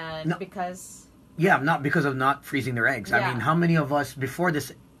relationships and No. because Yeah, not because of not freezing their eggs. I Yeah. mean, how many of us before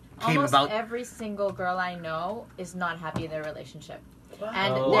this came almost about? every single girl I know is not happy in their relationship.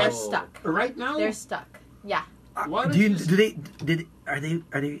 And Oh. they're stuck. Right now, They're stuck. Yeah. why don't Do you? you Do they? Did? Are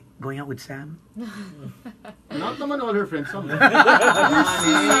they going out with Sam? not naman all her friends. Some. You No, see?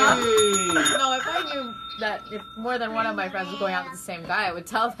 if I knew that if more than one of my friends was going out with the same guy, I would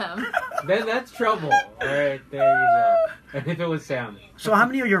tell them. then that's trouble. All right, there you go. And if it was Sam, So how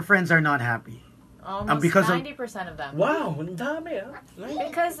many of your friends are not happy? Almost because of- 90% of them. Wow, ang dami ah.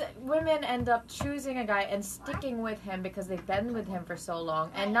 Because women end up choosing a guy and sticking with him because they've been with him for so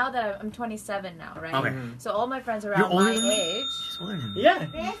long. And now that I'm 27 now, right? Okay. So all my friends You're around older my than me? age. She's older than me.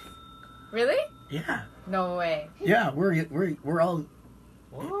 Yeah. Really? Yeah. No way. Yeah. We're all.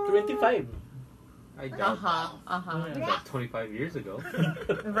 25. I doubt Uh-huh. that 25 years ago.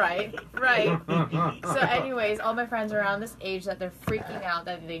 Right. So anyways, all my friends are around this age that they're freaking out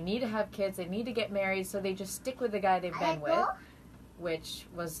that they need to have kids, they need to get married, so they just stick with the guy they've been with, which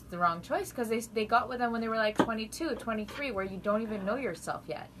was the wrong choice because they got with them when they were like 22, 23, where you don't even know yourself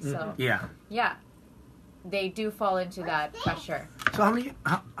yet. So Yeah. yeah, they do fall into that pressure. So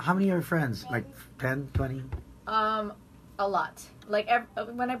how many of your friends? Like 10, 20? A lot. Like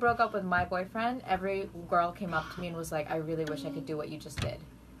when I broke up with my boyfriend, every girl came up to me and was like, "I really wish I could do what you just did,"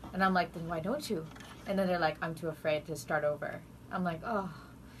 and I'm like, "Then why don't you?" And then they're like, "I'm too afraid to start over." I'm like, "Oh,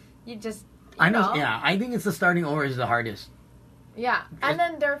 you just." I know. Yeah. I think it's the starting over is the hardest. Yeah, and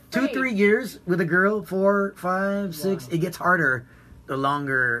then they're 2, afraid. 3 years with a girl, 4, 5, 6. It gets harder the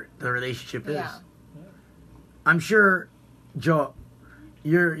longer the relationship is. Yeah. I'm sure, Joe,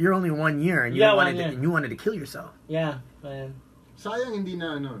 you're only 1 year and you Yeah, wanted 1 year. and you wanted to kill yourself. Yeah, man. Sayang hindi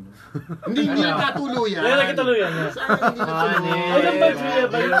na ano. No? Hindi nagkatuluyan. Yeah, nagkatuluyan, yeah. Sayang hindi I don't nagkatuluyan. mind Julia,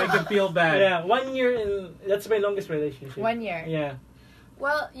 but You make him feel bad. Yeah, 1 year in that's my longest relationship. 1 year. Yeah.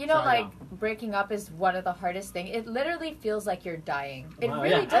 Well, you know, Sayang. like breaking up is one of the hardest things. It literally feels like you're dying. It Wow,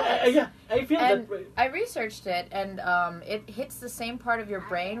 really yeah. does. Yeah, I feel And that way. I researched it, and it hits the same part of your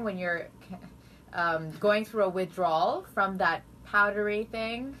brain when you're going through a withdrawal from that powdery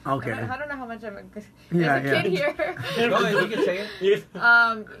thing. Okay. I don't know how much I'm. There's Yeah, a kid here. Go ahead, you can say it. Yes.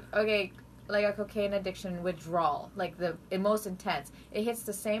 Okay, like a cocaine addiction withdrawal, like the most intense. It hits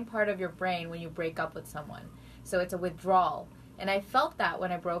the same part of your brain when you break up with someone. So it's a withdrawal. And I felt that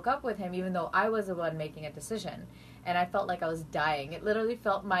when I broke up with him, even though I was the one making a decision. And I felt like I was dying. It literally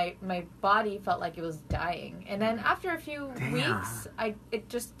felt, my body felt like it was dying. And then after a few Damn. weeks, it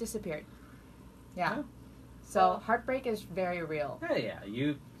just disappeared. Yeah. So heartbreak is very real. Yeah.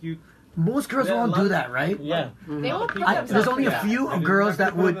 You. Most girls Yeah, a won't lot do of- that, right? Yeah. They won't put There's themselves There's only a through few They do girls not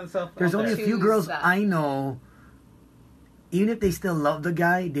that put would. themselves There's out only a there. few Choose girls that. I know. Even if they still love the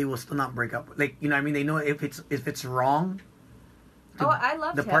guy, they will still not break up. Like, you know, what I mean, they know if it's wrong. Oh, I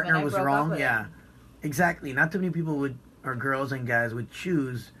loved The him. partner and I was broke up wrong. with Yeah, him. exactly. Not too many people would, or girls and guys would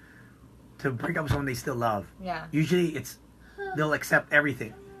choose to break up with someone they still love. Yeah. Usually, they'll accept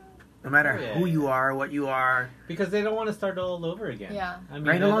everything. no matter Yeah, who you yeah. are, what you are. Because they don't want to start all over again. Yeah. I mean,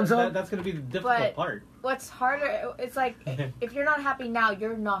 Right, Alonzo? that's going to be the difficult But- part. What's harder? It's like if you're not happy now,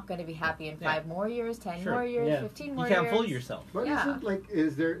 you're not going to be happy in Yeah. 5 more years, 10 Sure. more years, Yeah. 15 You more can't years. fool yourself. But Yeah. isn't like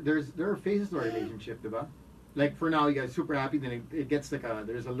there are phases to our relationship, diba? Like for now, you guys super happy. Then it gets like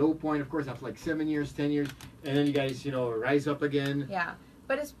there's a low point, of course, after like 7 years, 10 years, and then you guys rise up again. Yeah,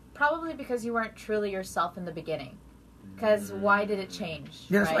 but it's probably because you weren't truly yourself in the beginning. Because why did it change?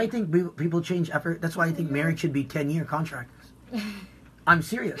 Yeah, that's why I right? think people change after. That's why I think marriage should be 10-year contracts. I'm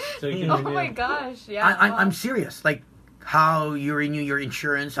serious. So you can Oh renew. my gosh! Yeah. I'm serious. Like how you renew your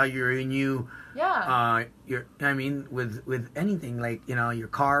insurance, how you renew Yeah. with anything like your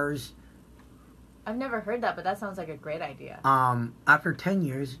cars. I've never heard that, but that sounds like a great idea. After 10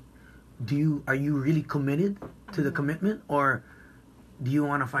 years, are you really committed to the commitment, or do you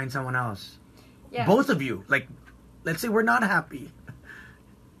want to find someone else? Yeah. Both of you. Like, let's say we're not happy.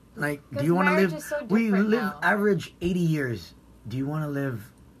 Like, do 'Cause you want to marriage live? is so We different live now. average 80 years. Do you want to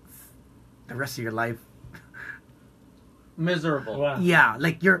live the rest of your life? Miserable. Wow. Yeah,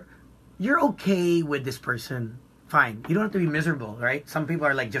 like you're okay with this person. Fine. You don't have to be miserable, right? Some people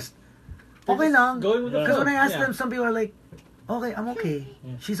are like just okay lang. Going with the Yeah. Because flow. when I ask Yeah. them, some people are like, okay, I'm okay.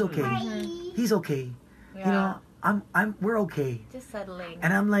 Yeah. She's okay. Mhm. He's okay. Yeah. We're okay. Just settling.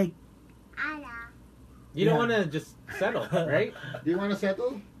 And I'm like, You don't Yeah. want to just settle, right? Do you want to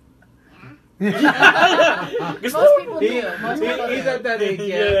settle? Most people do. He- Most people he's do. at that age.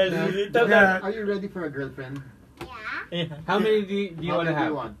 Yes, Yeah. you tell Yeah. them. Are you ready for a girlfriend? Yeah. How many do you How want to many do have?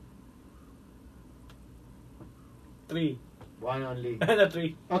 you want? 3. One only. Not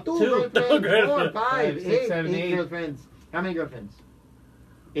 3. Oh, two Two. girlfriends. Two girlfriends. 4, 5, Five, six, 8, seven, 8 eight. girlfriends. How many girlfriends?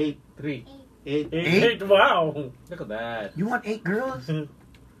 8. 3. 8. 8. Wow. Look at that. you want 8 girls? You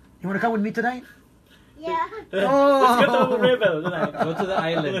want to come with me tonight? Yeah. Let's go to Oh. Rebel tonight. Go to the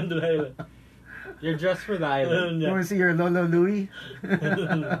island. To the island. You're dressed for the island. You want to see your Lolo Louie?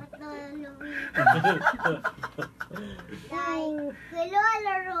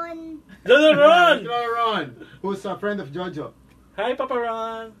 Lolo Ron! Ron, who's a friend of JoJo. Hi, Papa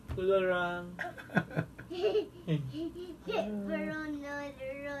Ron. Lolo Ron.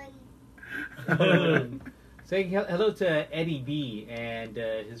 Saying hello to Eddie B and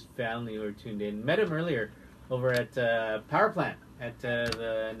his family who are tuned in. Met him earlier over at Power Plant at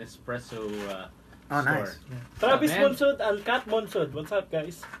the Nespresso Oh, store. nice. Travis man. Monsod and Kat Monsod. What's up,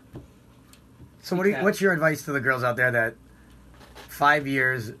 guys? So what's your advice to the girls out there that 5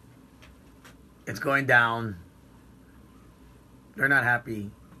 years, it's going down, they're not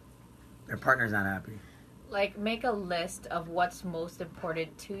happy, their partner's not happy? Like, make a list of what's most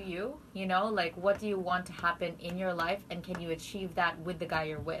important to you. You know, like, what do you want to happen in your life, and can you achieve that with the guy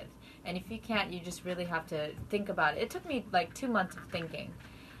you're with? And if you can't, you just really have to think about it. It took me like 2 months of thinking.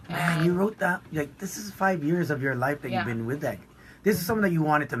 Man, you wrote that, like, this is 5 years of your life that Yeah. you've been with that. This is someone that you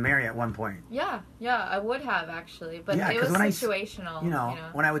wanted to marry at one point. Yeah, I would have actually, but Yeah, it 'cause was when I situational. You know,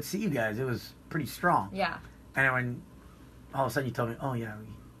 when I would see you guys, it was pretty strong. Yeah, And then when all of a sudden you told me, oh yeah,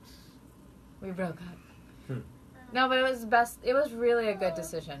 we broke up. No, but it was best. It was really a good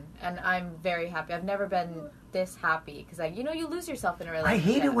decision, and I'm very happy. I've never been this happy because, like, you lose yourself in a I relationship.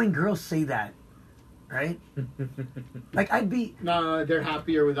 hate it when girls say that, right? Like I'd be, No, they're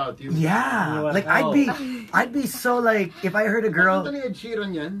happier without you. yeah, You are- like Oh. I'd be so like if I heard a girl Ano ni Ed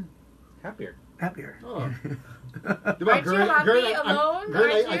Sheeran yan? Happier. happier. Oh. Diba, Aren't you happy alone? Girl,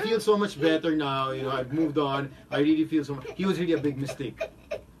 Aren't I you? feel so much better now. I've moved on. I really feel so much. He was really a big mistake.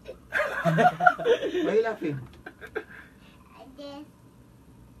 Why are you laughing?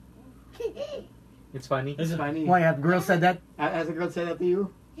 It's funny. It's funny. Why have girls said that? Has a girl said that to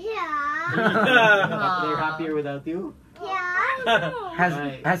you? Yeah. They're happier without you? Yeah. Has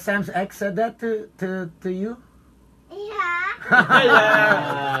Right. has Sam's ex said that to you? Yeah.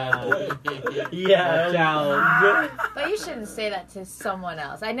 Yeah. Watch out. But you shouldn't say that to someone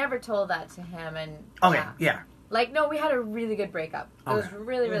else. I never told that to him, and Okay, yeah. yeah. Like, no, we had a really good breakup. It was Okay.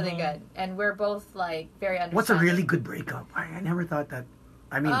 really, really Mhm. good, and we're both like very understanding. What's a really good breakup? I never thought that.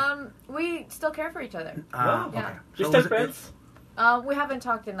 I mean, we still care for each other. Wow. okay. Yeah. You So still was it- friends? We haven't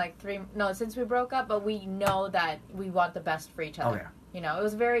talked in like since we broke up, but we know that we want the best for each other. Okay. It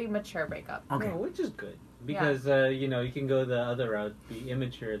was a very mature breakup. Okay. No, which is good because you can go the other route, be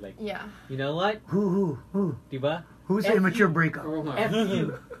immature. Like, Yeah. you know what, Who? diba? Who's F the immature you. breakup? Oh, my. F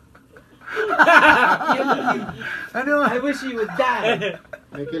you. I know. I wish you would die.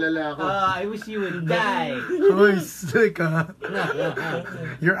 May kilala ako. I wish you would die. Oh, slick, huh?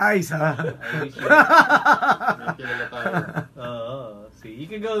 Your eyes, huh? I wish you May kilala tayo. Oh, see, you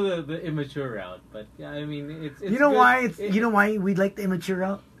can go the immature route, but yeah, I mean, it's You know good. why? You know why we like the immature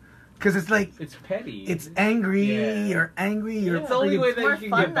route? Because it's like, It's petty. it's angry, Yeah. you're angry, you're It's the only way that more you can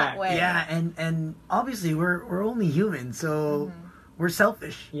fun get that back. way. Yeah, and obviously we're only human, so we're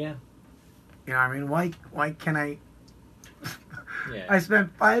selfish. Yeah. You know what I mean? Why can't I? Yeah. I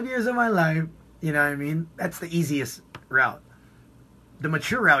spent 5 years of my life. You know what I mean? That's the easiest route. The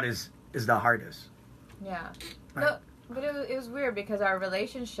mature route is the hardest. Yeah. Right. No, but it was weird because our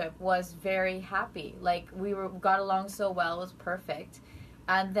relationship was very happy. Like, got along so well. It was perfect.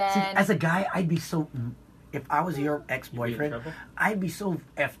 And then... See, as a guy, I'd be so... If I was your You be in ex-boyfriend, trouble? I'd be so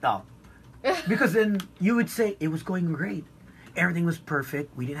effed up. Because then you would say, it was going great. Everything was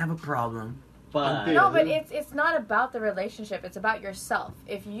perfect. We didn't have a problem. But No, but it's not about the relationship. It's about yourself.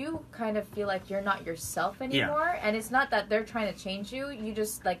 If you kind of feel like you're not yourself anymore, and it's not that they're trying to change you, you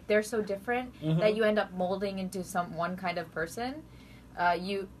just, like, they're so different that you end up molding into one kind of person.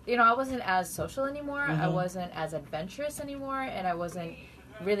 You know, I wasn't as social anymore. I wasn't as adventurous anymore, and I wasn't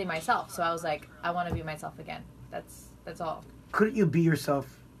really myself. So I was like, I want to be myself again. That's all. Couldn't you be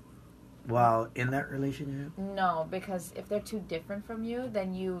yourself while in that relationship? No, because if they're too different from you,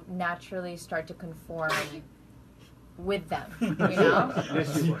 then you naturally start to conform with them. You know?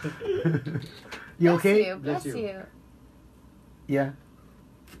 Yes, you were. You okay? Bless Bless you. you. Yeah.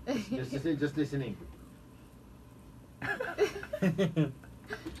 Just listening.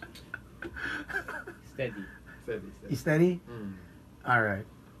 steady. Steady. You steady? Mm. All right.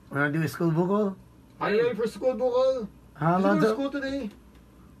 We're gonna do a school bukol. Are you ready for school, Bukol? How Did you long go to to? school today?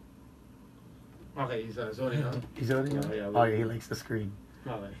 Okay, he's zoning out. He's holding you? Oh, yeah, Oh, yeah, he likes the screen.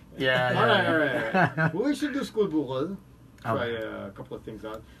 Okay. Yeah. Alright. Well, we should do school Bukol. Try Okay. a couple of things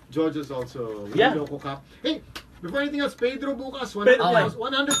out. JOJO'S also. Yeah. Window Cup. Hey, before anything else, Pedro bukas, Pedro.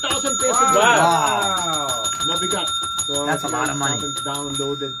 100,000 pesos. Wow. Mabigat. So, That's a lot of money.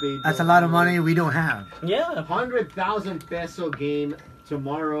 Downloaded Pedro. That's a lot of money we don't have. Yeah. 100,000 peso game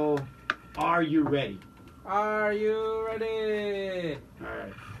tomorrow. Are you ready? Are you ready?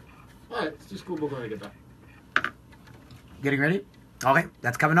 Alright. Alright, let's do school Bukol when I get back. Getting ready? Okay,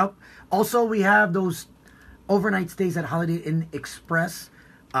 that's coming up. Also, we have those overnight stays at Holiday Inn Express.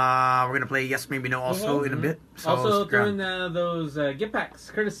 We're gonna play Yes Maybe No also in a bit. So Also, stick around. throw in those gift packs,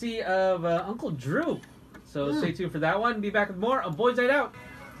 courtesy of Uncle Drew. So stay tuned for that one. Be back with more of Boys Night Out.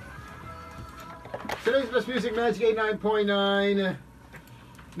 Today's Best Music Magic 89.9.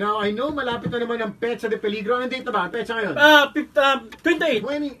 Now, I know malapit na naman ang Petsa de Peligro. Anong date na ba? Petsa ngayon? 28.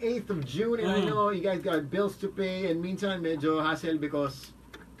 28th of June, and I know you guys got bills to pay, and minsan medyo hassle because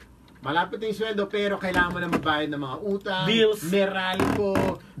malapit na yung sweldo, pero kailangan mo na magbayad ng mga utang, Bills.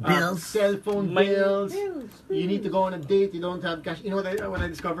 Meralco, Bills. cellphone My- bills. You need to go on a date, you don't have cash. You know what I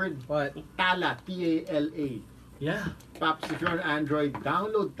discovered? What? Tala, T-A-L-A. Yeah. Paps, if you're on Android,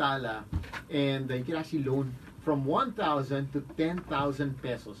 download Tala, and you can actually loan from 1,000 to 10,000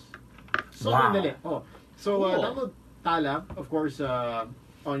 pesos. So, Wow. dali. Oh, so Cool. download Tala, of course,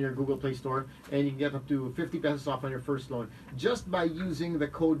 on your Google Play Store, and you can get up to 50 pesos off on your first loan just by using the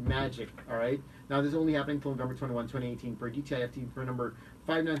code MAGIC. All right. Now, this is only happening until November 21, 2018 per DTIFT for number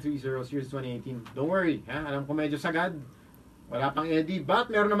 5930 series 2018. Don't worry, ha? Alam ko medyo sagad. Wala pang Eddie, but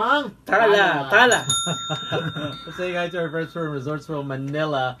meron namang Tala. Let's say hi to our friends from Resorts World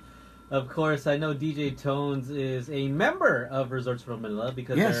Manila. Of course, I know DJ Tones is a member of Resorts World Manila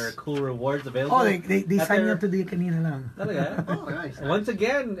because Yes. there are cool rewards available. Oh, they At signed me their- up today kanina lang. Talaga? Oh, nice. Once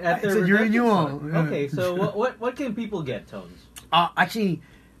again, at It's their a redemption renewal. store. Yeah. Okay, so what can people get, Tones? Actually,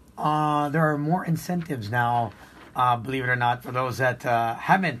 there are more incentives now, believe it or not, for those that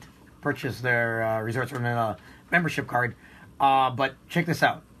haven't purchased their Resorts World Manila membership card. But check this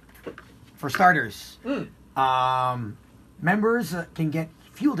out. For starters, members can get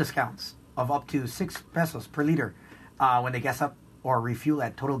fuel discounts of up to 6 pesos per liter when they gas up or refuel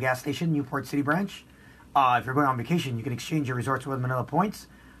at Total Gas Station, Newport City Branch. If you're going on vacation, you can exchange your Resorts World Manila points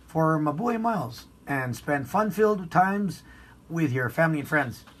for Mabuhay Miles and spend fun-filled times with your family and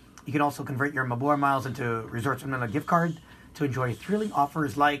friends. You can also convert your Mabuhay Miles into Resorts World Manila gift card to enjoy thrilling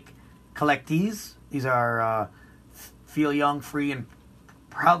offers like collectees. These are feel young, free, and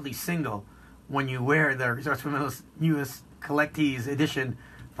proudly single when you wear the Resorts World Manila's newest collectees edition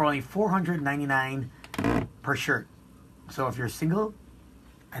for only $499 per shirt. So if you're single,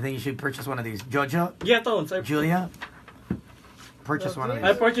 I think you should purchase one of these. Jojo, Yeah, Tones. Julia, purchase one of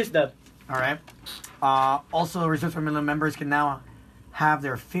I these. purchased that. All right. Also, Resorts World Manila members can now have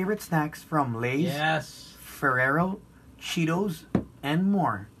their favorite snacks from Lay's, Yes. Ferrero, Cheetos, and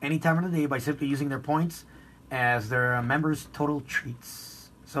more anytime of the day by simply using their points as their members' total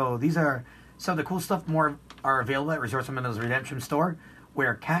treats. So these are some of the cool stuff. More are available at Resorts World Manila's Redemption Store,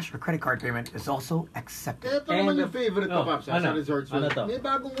 where cash or credit card payment is also accepted. Ito naman yung favorite ko, Paps, sa ano? Resorts Ano World. to? May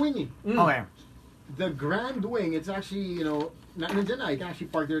bagong wing eh. Okay. The Grand Wing, it's actually, nandiyan na, you can actually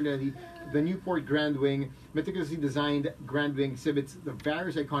park there already. The Newport Grand Wing, meticulously designed Grand Wing exhibits the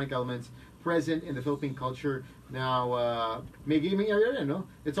various iconic elements present in the Philippine culture. Now, may gaming area rin, no?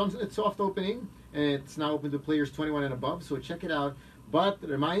 It's soft opening, and it's now open to players 21 and above, so check it out. But,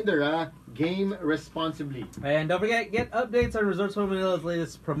 reminder, game responsibly. And don't forget, get updates on Resorts World Manila's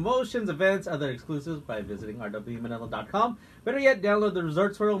latest promotions, events, other exclusives by visiting rwmanila.com. Better yet, download the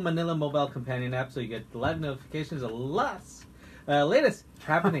Resorts World Manila mobile companion app so you get live notifications of latest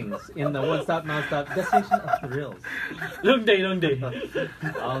happenings in the one-stop, non-stop destination of thrills. Long day. Long day.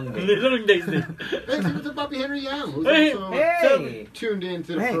 Long days din. Hey, sino to Papi Henry Yang, who's Hey, also Hey! tuned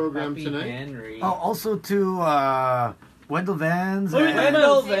into the Hey. program Happy tonight. Henry. Oh, also to Wendell Vans. Oh, and-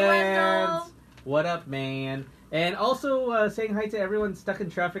 Wendell Hey, Wendell. Vans. What up, man? And also saying hi to everyone stuck in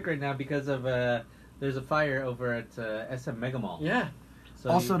traffic right now because of there's a fire over at SM Mega Mall. Yeah.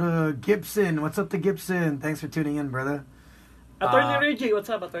 So Also to Gibson. What's up to Gibson? Thanks for tuning in, brother. Attorney Reggie, what's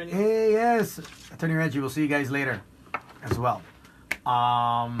up, Attorney? Hey, yes. Attorney Reggie, we'll see you guys later as well.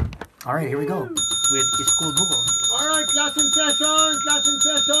 All right, here we go with School Bugo. Alright, class in session!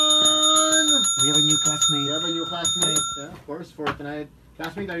 We have a new classmate. You have a new classmate, of course, for tonight.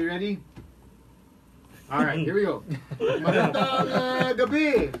 Classmate, are you ready? Alright, here we go. Magandang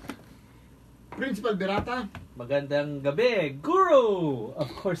gabi, Principal Berata. Magandang gabi, Guru! Of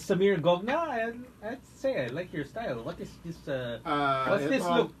course, Samir Gogna. And I'd say I like your style. What is this? What's this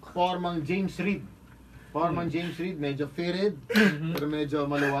Ito, look? Formang James Reid. James Reid, medyo fitted, pero medyo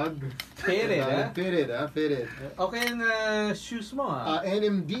maluwag. Fitted, Fitted. Okay yung shoes mo, ha?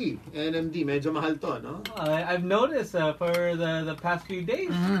 NMD, medyo mahal to, no? I've noticed for the past few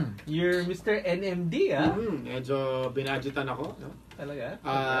days, you're Mr. NMD, ha? Medyo binadgetan ako, no? Talaga?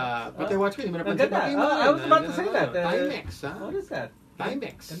 Pati watch ko, hindi mo Ang napansin. ganda. Pati mo I was about to say that. Timex, ha? What is that?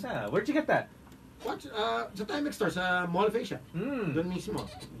 Timex. Ganda. Where'd you get that? Watch, sa Timex store, sa Mall of Asia. Doon mismo.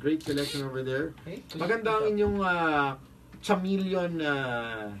 Great selection over there. Okay. Maganda ang inyong chameleon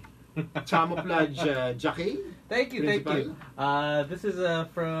camouflage jacket. Thank you. Principal. This is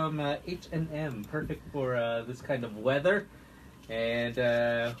from H&M. Perfect for this kind of weather. And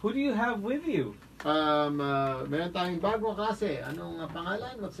who do you have with you? Meron tayong bagong klase. Anong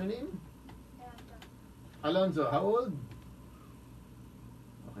pangalan? What's her name? Alonzo. How old?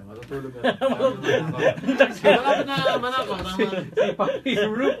 Okay, matutulog na. Malapit na. Si Papi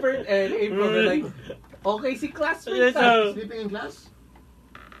Rupert and April are like, okay, si classmates. Yes, Sleeping in class?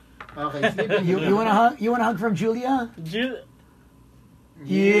 Okay, sleeping in You want a hug? You want a hug from Julia? Yeah.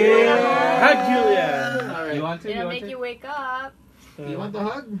 Hug Julia. Alright. You want to? It'll make you wake up. You want the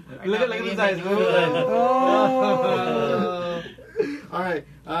hug? Look at his eyes. Oh. Alright.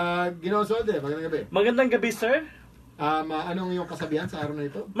 Ginoong Solde, magandang gabi. Magandang gabi, sir. Anong iyong kasabihan sa araw na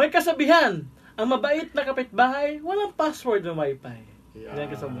ito? May kasabihan, ang mabait na kapitbahay, walang password ng wifi. Yan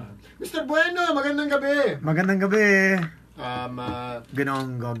kasabihan. Mr. Bueno, magandang gabi. Magandang gabi. Meron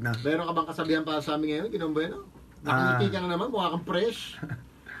Ginoong Gogna. ka bang kasabihan para sa amin ngayon, Ginoong Bueno? Nakangiti ka na naman, mukha kang fresh.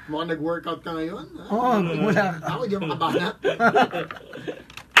 Mukhang nag-workout ka ngayon. Oo, wala. Ako, di ako makabanat.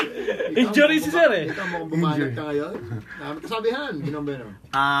 Injury si sir eh. Ikaw mukhang bumanat Injury. ka ngayon. May kasabihan, Ginoong Bueno.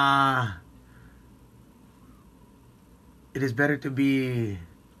 It is better to be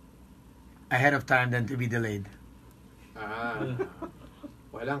ahead of time than to be delayed.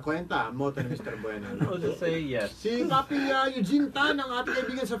 Walang kwenta, ang motto ni Mr. Bueno. No? I'll just say yes. Si Papi Eugene Tan, ang ating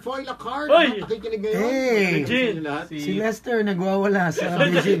kaibigan sa Foila Card. Oy! Nakikinig ngayon. Hey! Eugene! Lahat. Si Lester nagwawala sa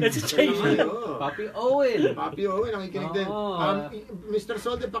Beijing. It's a change. Papi Owen. Papi Owen, nakikinig din. Oo. Mr.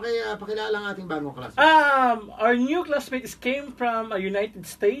 Solde, pakilala ang ating bagong klase. Our new classmate came from United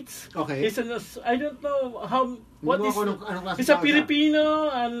States. Okay. He's I don't know what Hindi mo is. ako anong klase He's a tawag siya. Filipino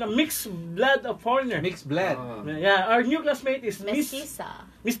and a mixed blood of foreigner. Mixed blood. Yeah, our new classmate is Miss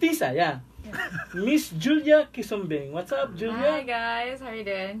Tisa, yeah. Miss Julia Kisumbing. What's up, Hi Julia? guys, how you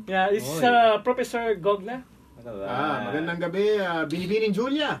doing? Yeah, this is Professor Gogna. Magandang gabi, Binibining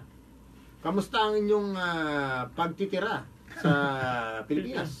Julia. Kamusta ang inyong pagtitira sa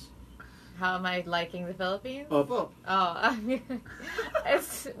Pilipinas? How am I liking the Philippines? Opo. Oh,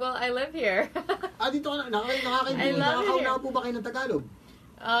 well, I live here. Dito ka I love it here. nakakaunawa po ba kayo ng Tagalog?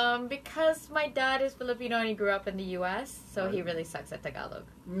 Because my dad is Filipino and he grew up in the U.S., so he really sucks at Tagalog.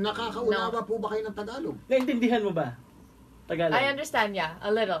 Nakakaunawa po ba kayo ng Tagalog? Naintindihan mo ba? Tagalog. I understand, yeah, a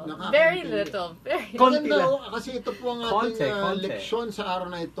little. Nakakaintindi. Very little. Very Konti Maganda, lang. kasi ito po ang ating Konti. leksyon sa araw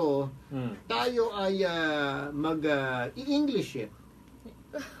na ito. Tayo ay mag-i-English it.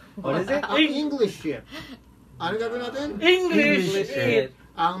 What is it? Ang English it Ano gagawin natin? English it.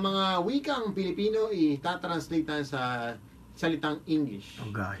 Ang mga wikang Pilipino itatranslate natin sa salitang English. Oh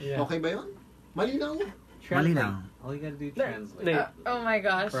gosh. Yeah. Okay ba yun? Malinaw? Malinaw. All you gotta do is translate. Wait. Oh my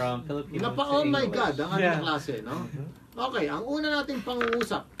gosh. From Filipino to Oh my English. God, ang ating Yeah. klase, no? Okay, ang una nating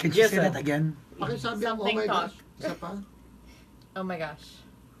pangungusap. Could you Yes, say sir. that again? Pakisabi ang oh Something my talk. gosh. Isa pa? Oh my gosh.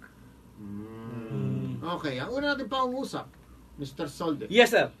 Okay, ang una nating pangungusap, Mr. Solde.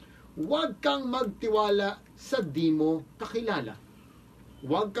 Yes, sir. Huwag kang magtiwala sa di mo kakilala.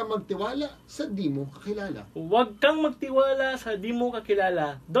 Huwag kang magtiwala sa di mo kakilala. Huwag kang magtiwala sa di mo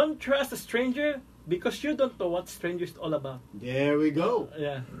kakilala. Don't trust a stranger because you don't know what stranger is all about. There we go.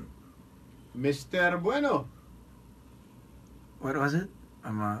 Yeah. Mr. Bueno. What was it?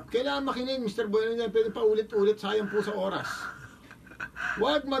 Kailangan makinig, Mr. Bueno, yan. Pwede pa ulit-ulit, sayang po sa oras.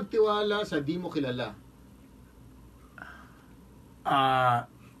 Huwag magtiwala sa di mo kilala.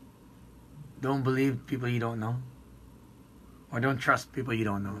 Don't believe people you don't know. Or don't trust people you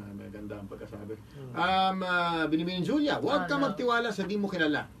don't know. May ganda ang pagkasabi. Binibining Julia, huwag kang no. magtiwala sa di mo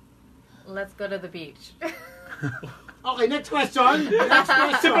kilala. Let's go to the beach. Okay, next question. Next Si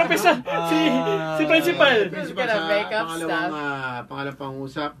question. Professor, si Principal. Who's gonna make up stuff? Pangalawang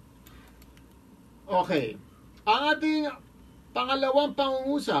pangungusap. Okay. Ang ating pangalawang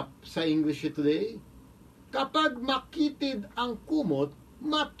pangungusap sa English today, kapag makitid ang kumot,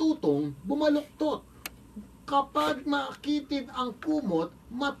 matutong bumaluktot. Kapag makitid ang kumot,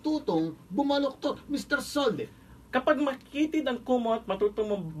 matutong bumaluktot. Mr. Solde. Kapag makitid ang kumot, matutong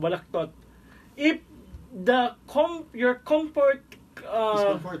mong balaktot. If your comfort Is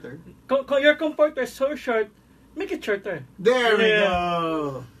comforter. your comforter is so short, make it shorter. There we Yeah.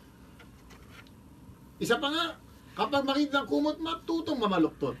 go. Isa pa nga. Kapag makitid ang kumot, matutong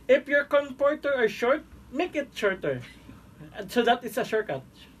mamaluktot. If your comforter are short, make it shorter. So that is a shortcut.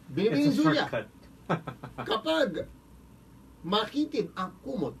 Binibining It's a Julia. shortcut. Kapag makitid ang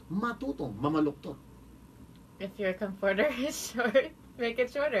kumot, matutong mamaluktot. If your comforter is short, make it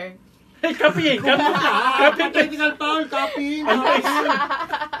shorter. Hey, copy. Critical foul, copying. And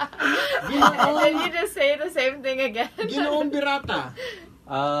then you just say the same thing again. Ginoong birata.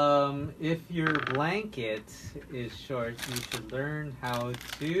 If your blanket is short, you should learn how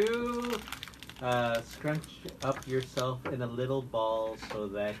to scrunch up yourself in a little ball so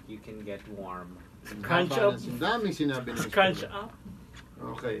that you can get warm. Scrunch up. Ang daming sinabi ni Scrunch Mr. up.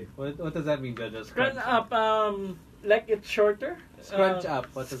 Okay. What does that mean, Jojo? Scrunch up. Like it's shorter. Scrunch up.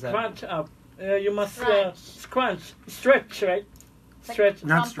 What does that Scrunch mean? up. You must Scrunch. stretch, right? It's Stretch. like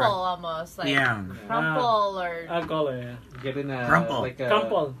Not crumple stretch. almost. Like Yeah. crumple or... Color, yeah. Get in a Crumple. like a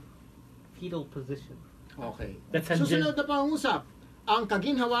Crumple. fetal position. Okay. That's a Susunod na pangusap. Ang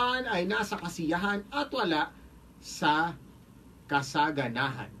kaginhawaan ay nasa kasiyahan at wala sa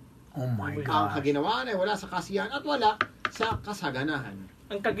kasaganahan. Oh my Ang gosh. kaginhawaan ay wala sa kasiyahan at wala sa kasaganahan.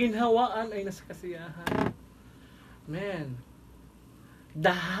 Ang kaginhawaan ay nasa kasiyahan. Man.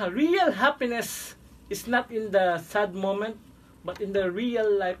 The real happiness is not in the sad moment, but in the real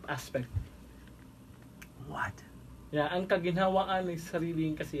life aspect. What? Yeah, ang kaginhawaan ay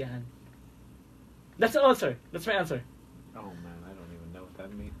sariling kasiyahan. That's the answer. That's my answer. Oh man, I don't even know what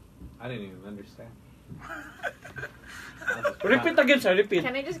that means. I didn't even understand. Repeat again, sir. Repeat.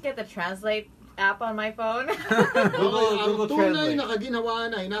 Can I just get the translate app on my phone? Okay, ang Google tunay Translate. na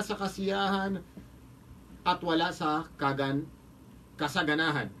kaginhawaan ay nasa kasiyahan at wala sa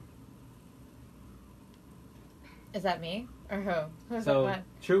kasaganahan. Is that me? Or who? Who's So what?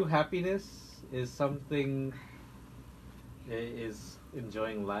 true happiness is something is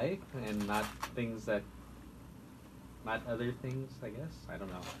enjoying life and not other things, I guess. I don't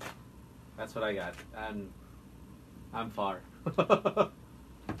know. That's what I got. And I'm far.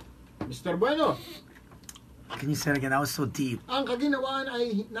 Mr. Bueno, Can you say it again? That was so deep. ang kaginhawaan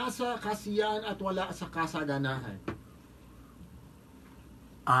ay nasa kasiyahan at wala sa kasaganahan.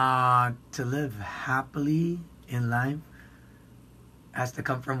 To live happily in life has to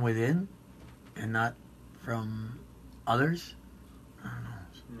come from within and not from others.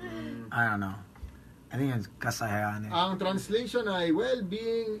 I don't know. I think it's kasayahan. Ang translation ay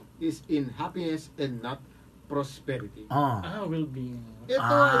well-being is in happiness and not prosperity. Oh. Well-being. Ito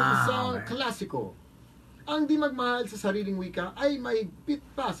ay isang okay. klasiko. Ang di magmahal sa sariling wika ay mahigpit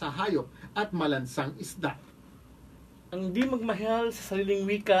pa sa hayop at malansang isda. Ang di magmahal sa sariling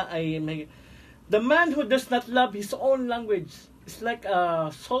wika ay may... The man who does not love his own language is like a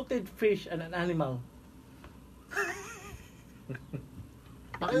salted fish and an animal.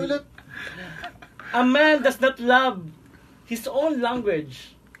 Pakiulit. A man does not love his own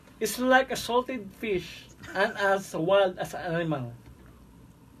language is like a salted fish and as wild as an animal.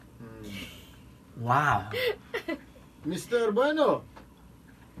 Wow. Mr. Bueno.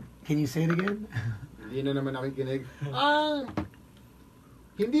 Can you say it again? Hindi na naman nakikinig. Ang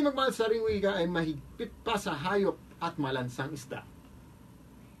hindi magmahal sa sariling wika ay mahigpit pa sa hayop at malansang isda.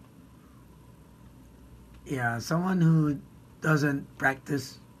 Yeah, someone who doesn't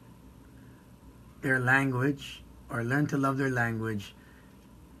practice their language or learn to love their language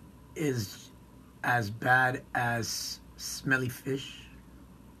is as bad as smelly fish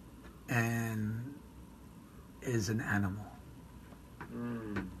and is an animal.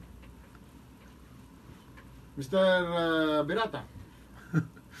 Mr. Birata.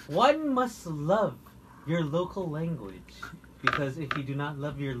 One must love your local language, because if you do not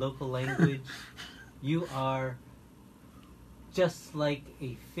love your local language, you are just like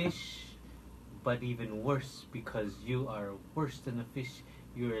a fish, but even worse, because you are worse than a fish.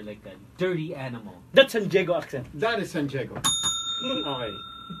 You are like a dirty animal. That's San Diego accent. That is San Diego. Okay.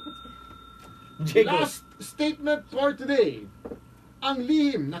 Diego. Last statement for today. Ang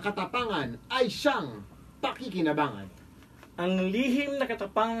lihim na katapangan ay siyang pakikinabangan. Ang lihim na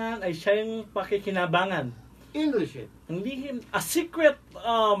katapangan ay siyang pakikinabangan. English it. Ang lihim, a secret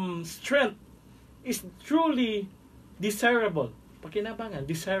strength is truly desirable. Pakinabangan,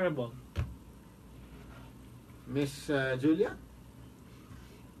 desirable. Miss Julia?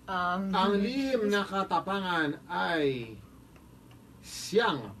 Ang lihim na katapangan ay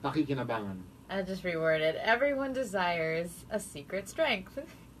siyang pakikinabangan. I just reworded. Everyone desires a secret strength.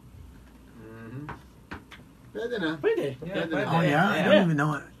 Pwede na. Pwede. Yeah, Pwede na. Oh yeah, I Yeah. don't even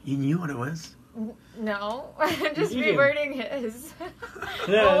know what you knew what it was. No, I'm just Lihim. rewording his.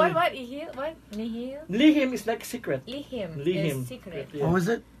 Yeah. Oh, what? Ihil? What? Nihil? Lihim is like secret. Lihim. Lihim. Is secret. Yeah. What was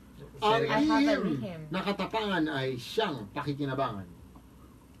it? Ang I have a lihim lihim. na katapangan ay siyang pakikinabangan.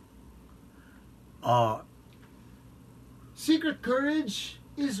 Oh, Secret courage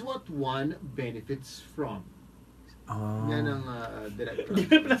is what one benefits from. Yan ang direct Hindi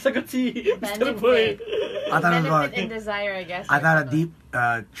ko nasagot si Mr. Boy. I thought about. Benefit and desire, I guess. I thought a deep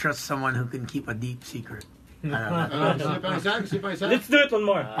trust someone who can keep a deep secret. Sige pa isa. Let's do it one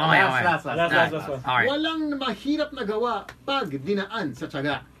more. Okay, okay. Last one. All right. Walang mahirap na gawa pag dinaan sa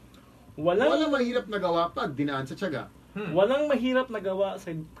tiyaga. Walang mahirap na gawa pag dinaan sa tiyaga. Walang mahirap na gawa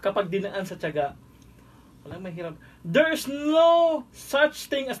kapag dinaan sa tiyaga. Walang mahirap. There's no such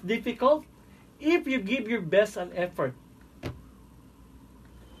thing as difficult if you give your best and effort.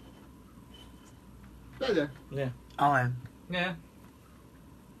 Pwede. Yeah. Okay. Yeah.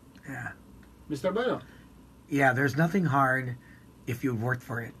 Yeah. Mr. Bueno. Yeah. There's nothing hard if you worked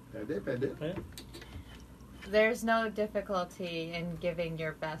for it. Pwede. There's no difficulty in giving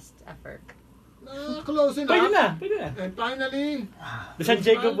your best effort. Close Pwede enough. na. And finally, The San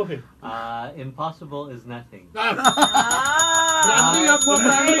Diego Boy. Impossible is nothing. Rounding up mo,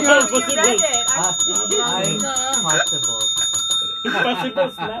 rounding up. You read it. I'm possible. Impossible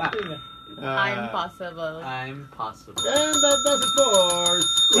is nothing. I'm possible. I'm possible. And that does it for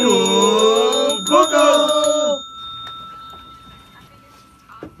School Buko!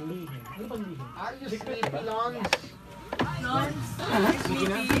 Lihim. Ano bang lihim? Are you sleepy, Lons?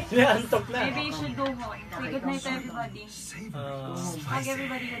 Yeah, antok na. Maybe you should go home. Say good night to everybody. Hug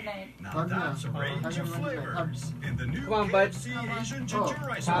everybody good night. Hug na. Range of flavors in the new Come on, bud. KFC Asian ginger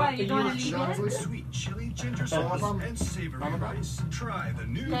rice Why, bowl. you don't want to leave yet? Sweet chili ginger sauce and savory rice. Try the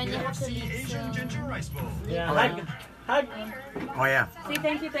new Then you have to KFC leave Asian soon. ginger rice bowl. Yeah, hug. Oh yeah. Say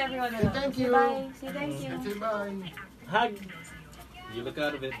thank you to everyone. Thank you. Bye. Say thank you. Say bye. Hug. You look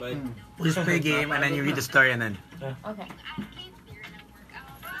out of it, bud. We'll just play a game and then you read the story and then. Okay.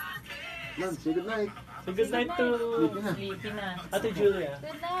 Lons, say good night. Say good night to Sleepy na. Sleepy na. Ate Julia.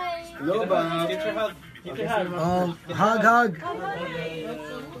 Good night. Hello, ba? Get your hug. You can hug. Oh, hug. Bye.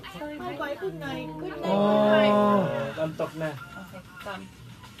 Good night. Good night. Oh. Antok na. Okay, come.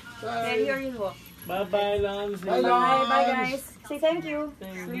 Bye. Then here you walk. Bye-bye, Lance. Bye, Bye, bye Lons. guys. Say thank you.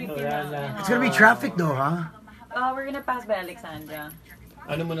 Sleepy Wala na. na. It's gonna be traffic though, huh? We're gonna pass by Alexandra.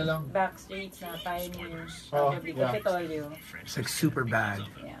 Ano mo na lang? Back streets na Pioneer. Oh, Probably yeah. Capitolio. It's like super bad.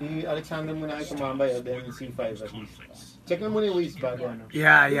 Yeah. I-Alexander muna kayo tumambay o then C5 at least. Check na muna yung Waze bago ano.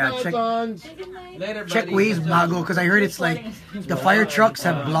 Yeah, Good yeah. night, Check Lons. Later, check buddy. Waze bago because I heard it's like the fire trucks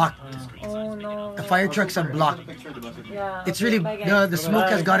have blocked. Oh no. The fire trucks have blocked. Yeah. It's okay, really bye, guys. the smoke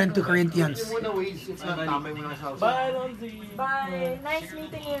has gotten to Corinthians. Check muna Waze. It's not tambay muna sa house. Bye, Lonzy. Bye. Nice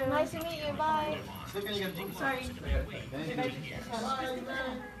meeting you. Nice to meet you. Bye. Sorry.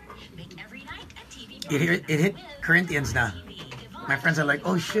 It hit Corinthians now. My friends are like,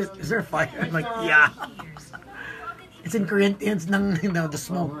 oh shit, is there a fire? I'm like, yeah. It's in Corinthians ng the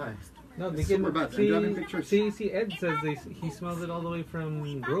smoke. No, they Super can bad. I'm grabbing pictures. see, Ed says he smells it all the way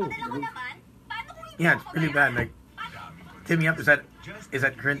from Grove. Yeah, it's really bad. Like Hit me up. Is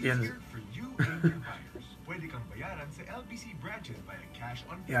that Corinthians? For you and your buyers. Pwede kang bayaran sa LBC branches via cash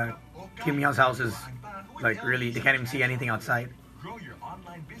on Yeah, pickup o Kim kahit Young's house is pagaan pa with like really. They can't even see anything outside. Grow your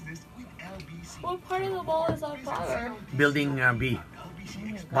online business with LBC. What part of the mall is on fire? Building B,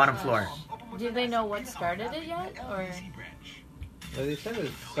 bottom floor. Do they know what started it yet, or? Well, they said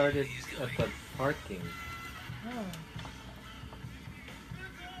it started at the parking. Oh.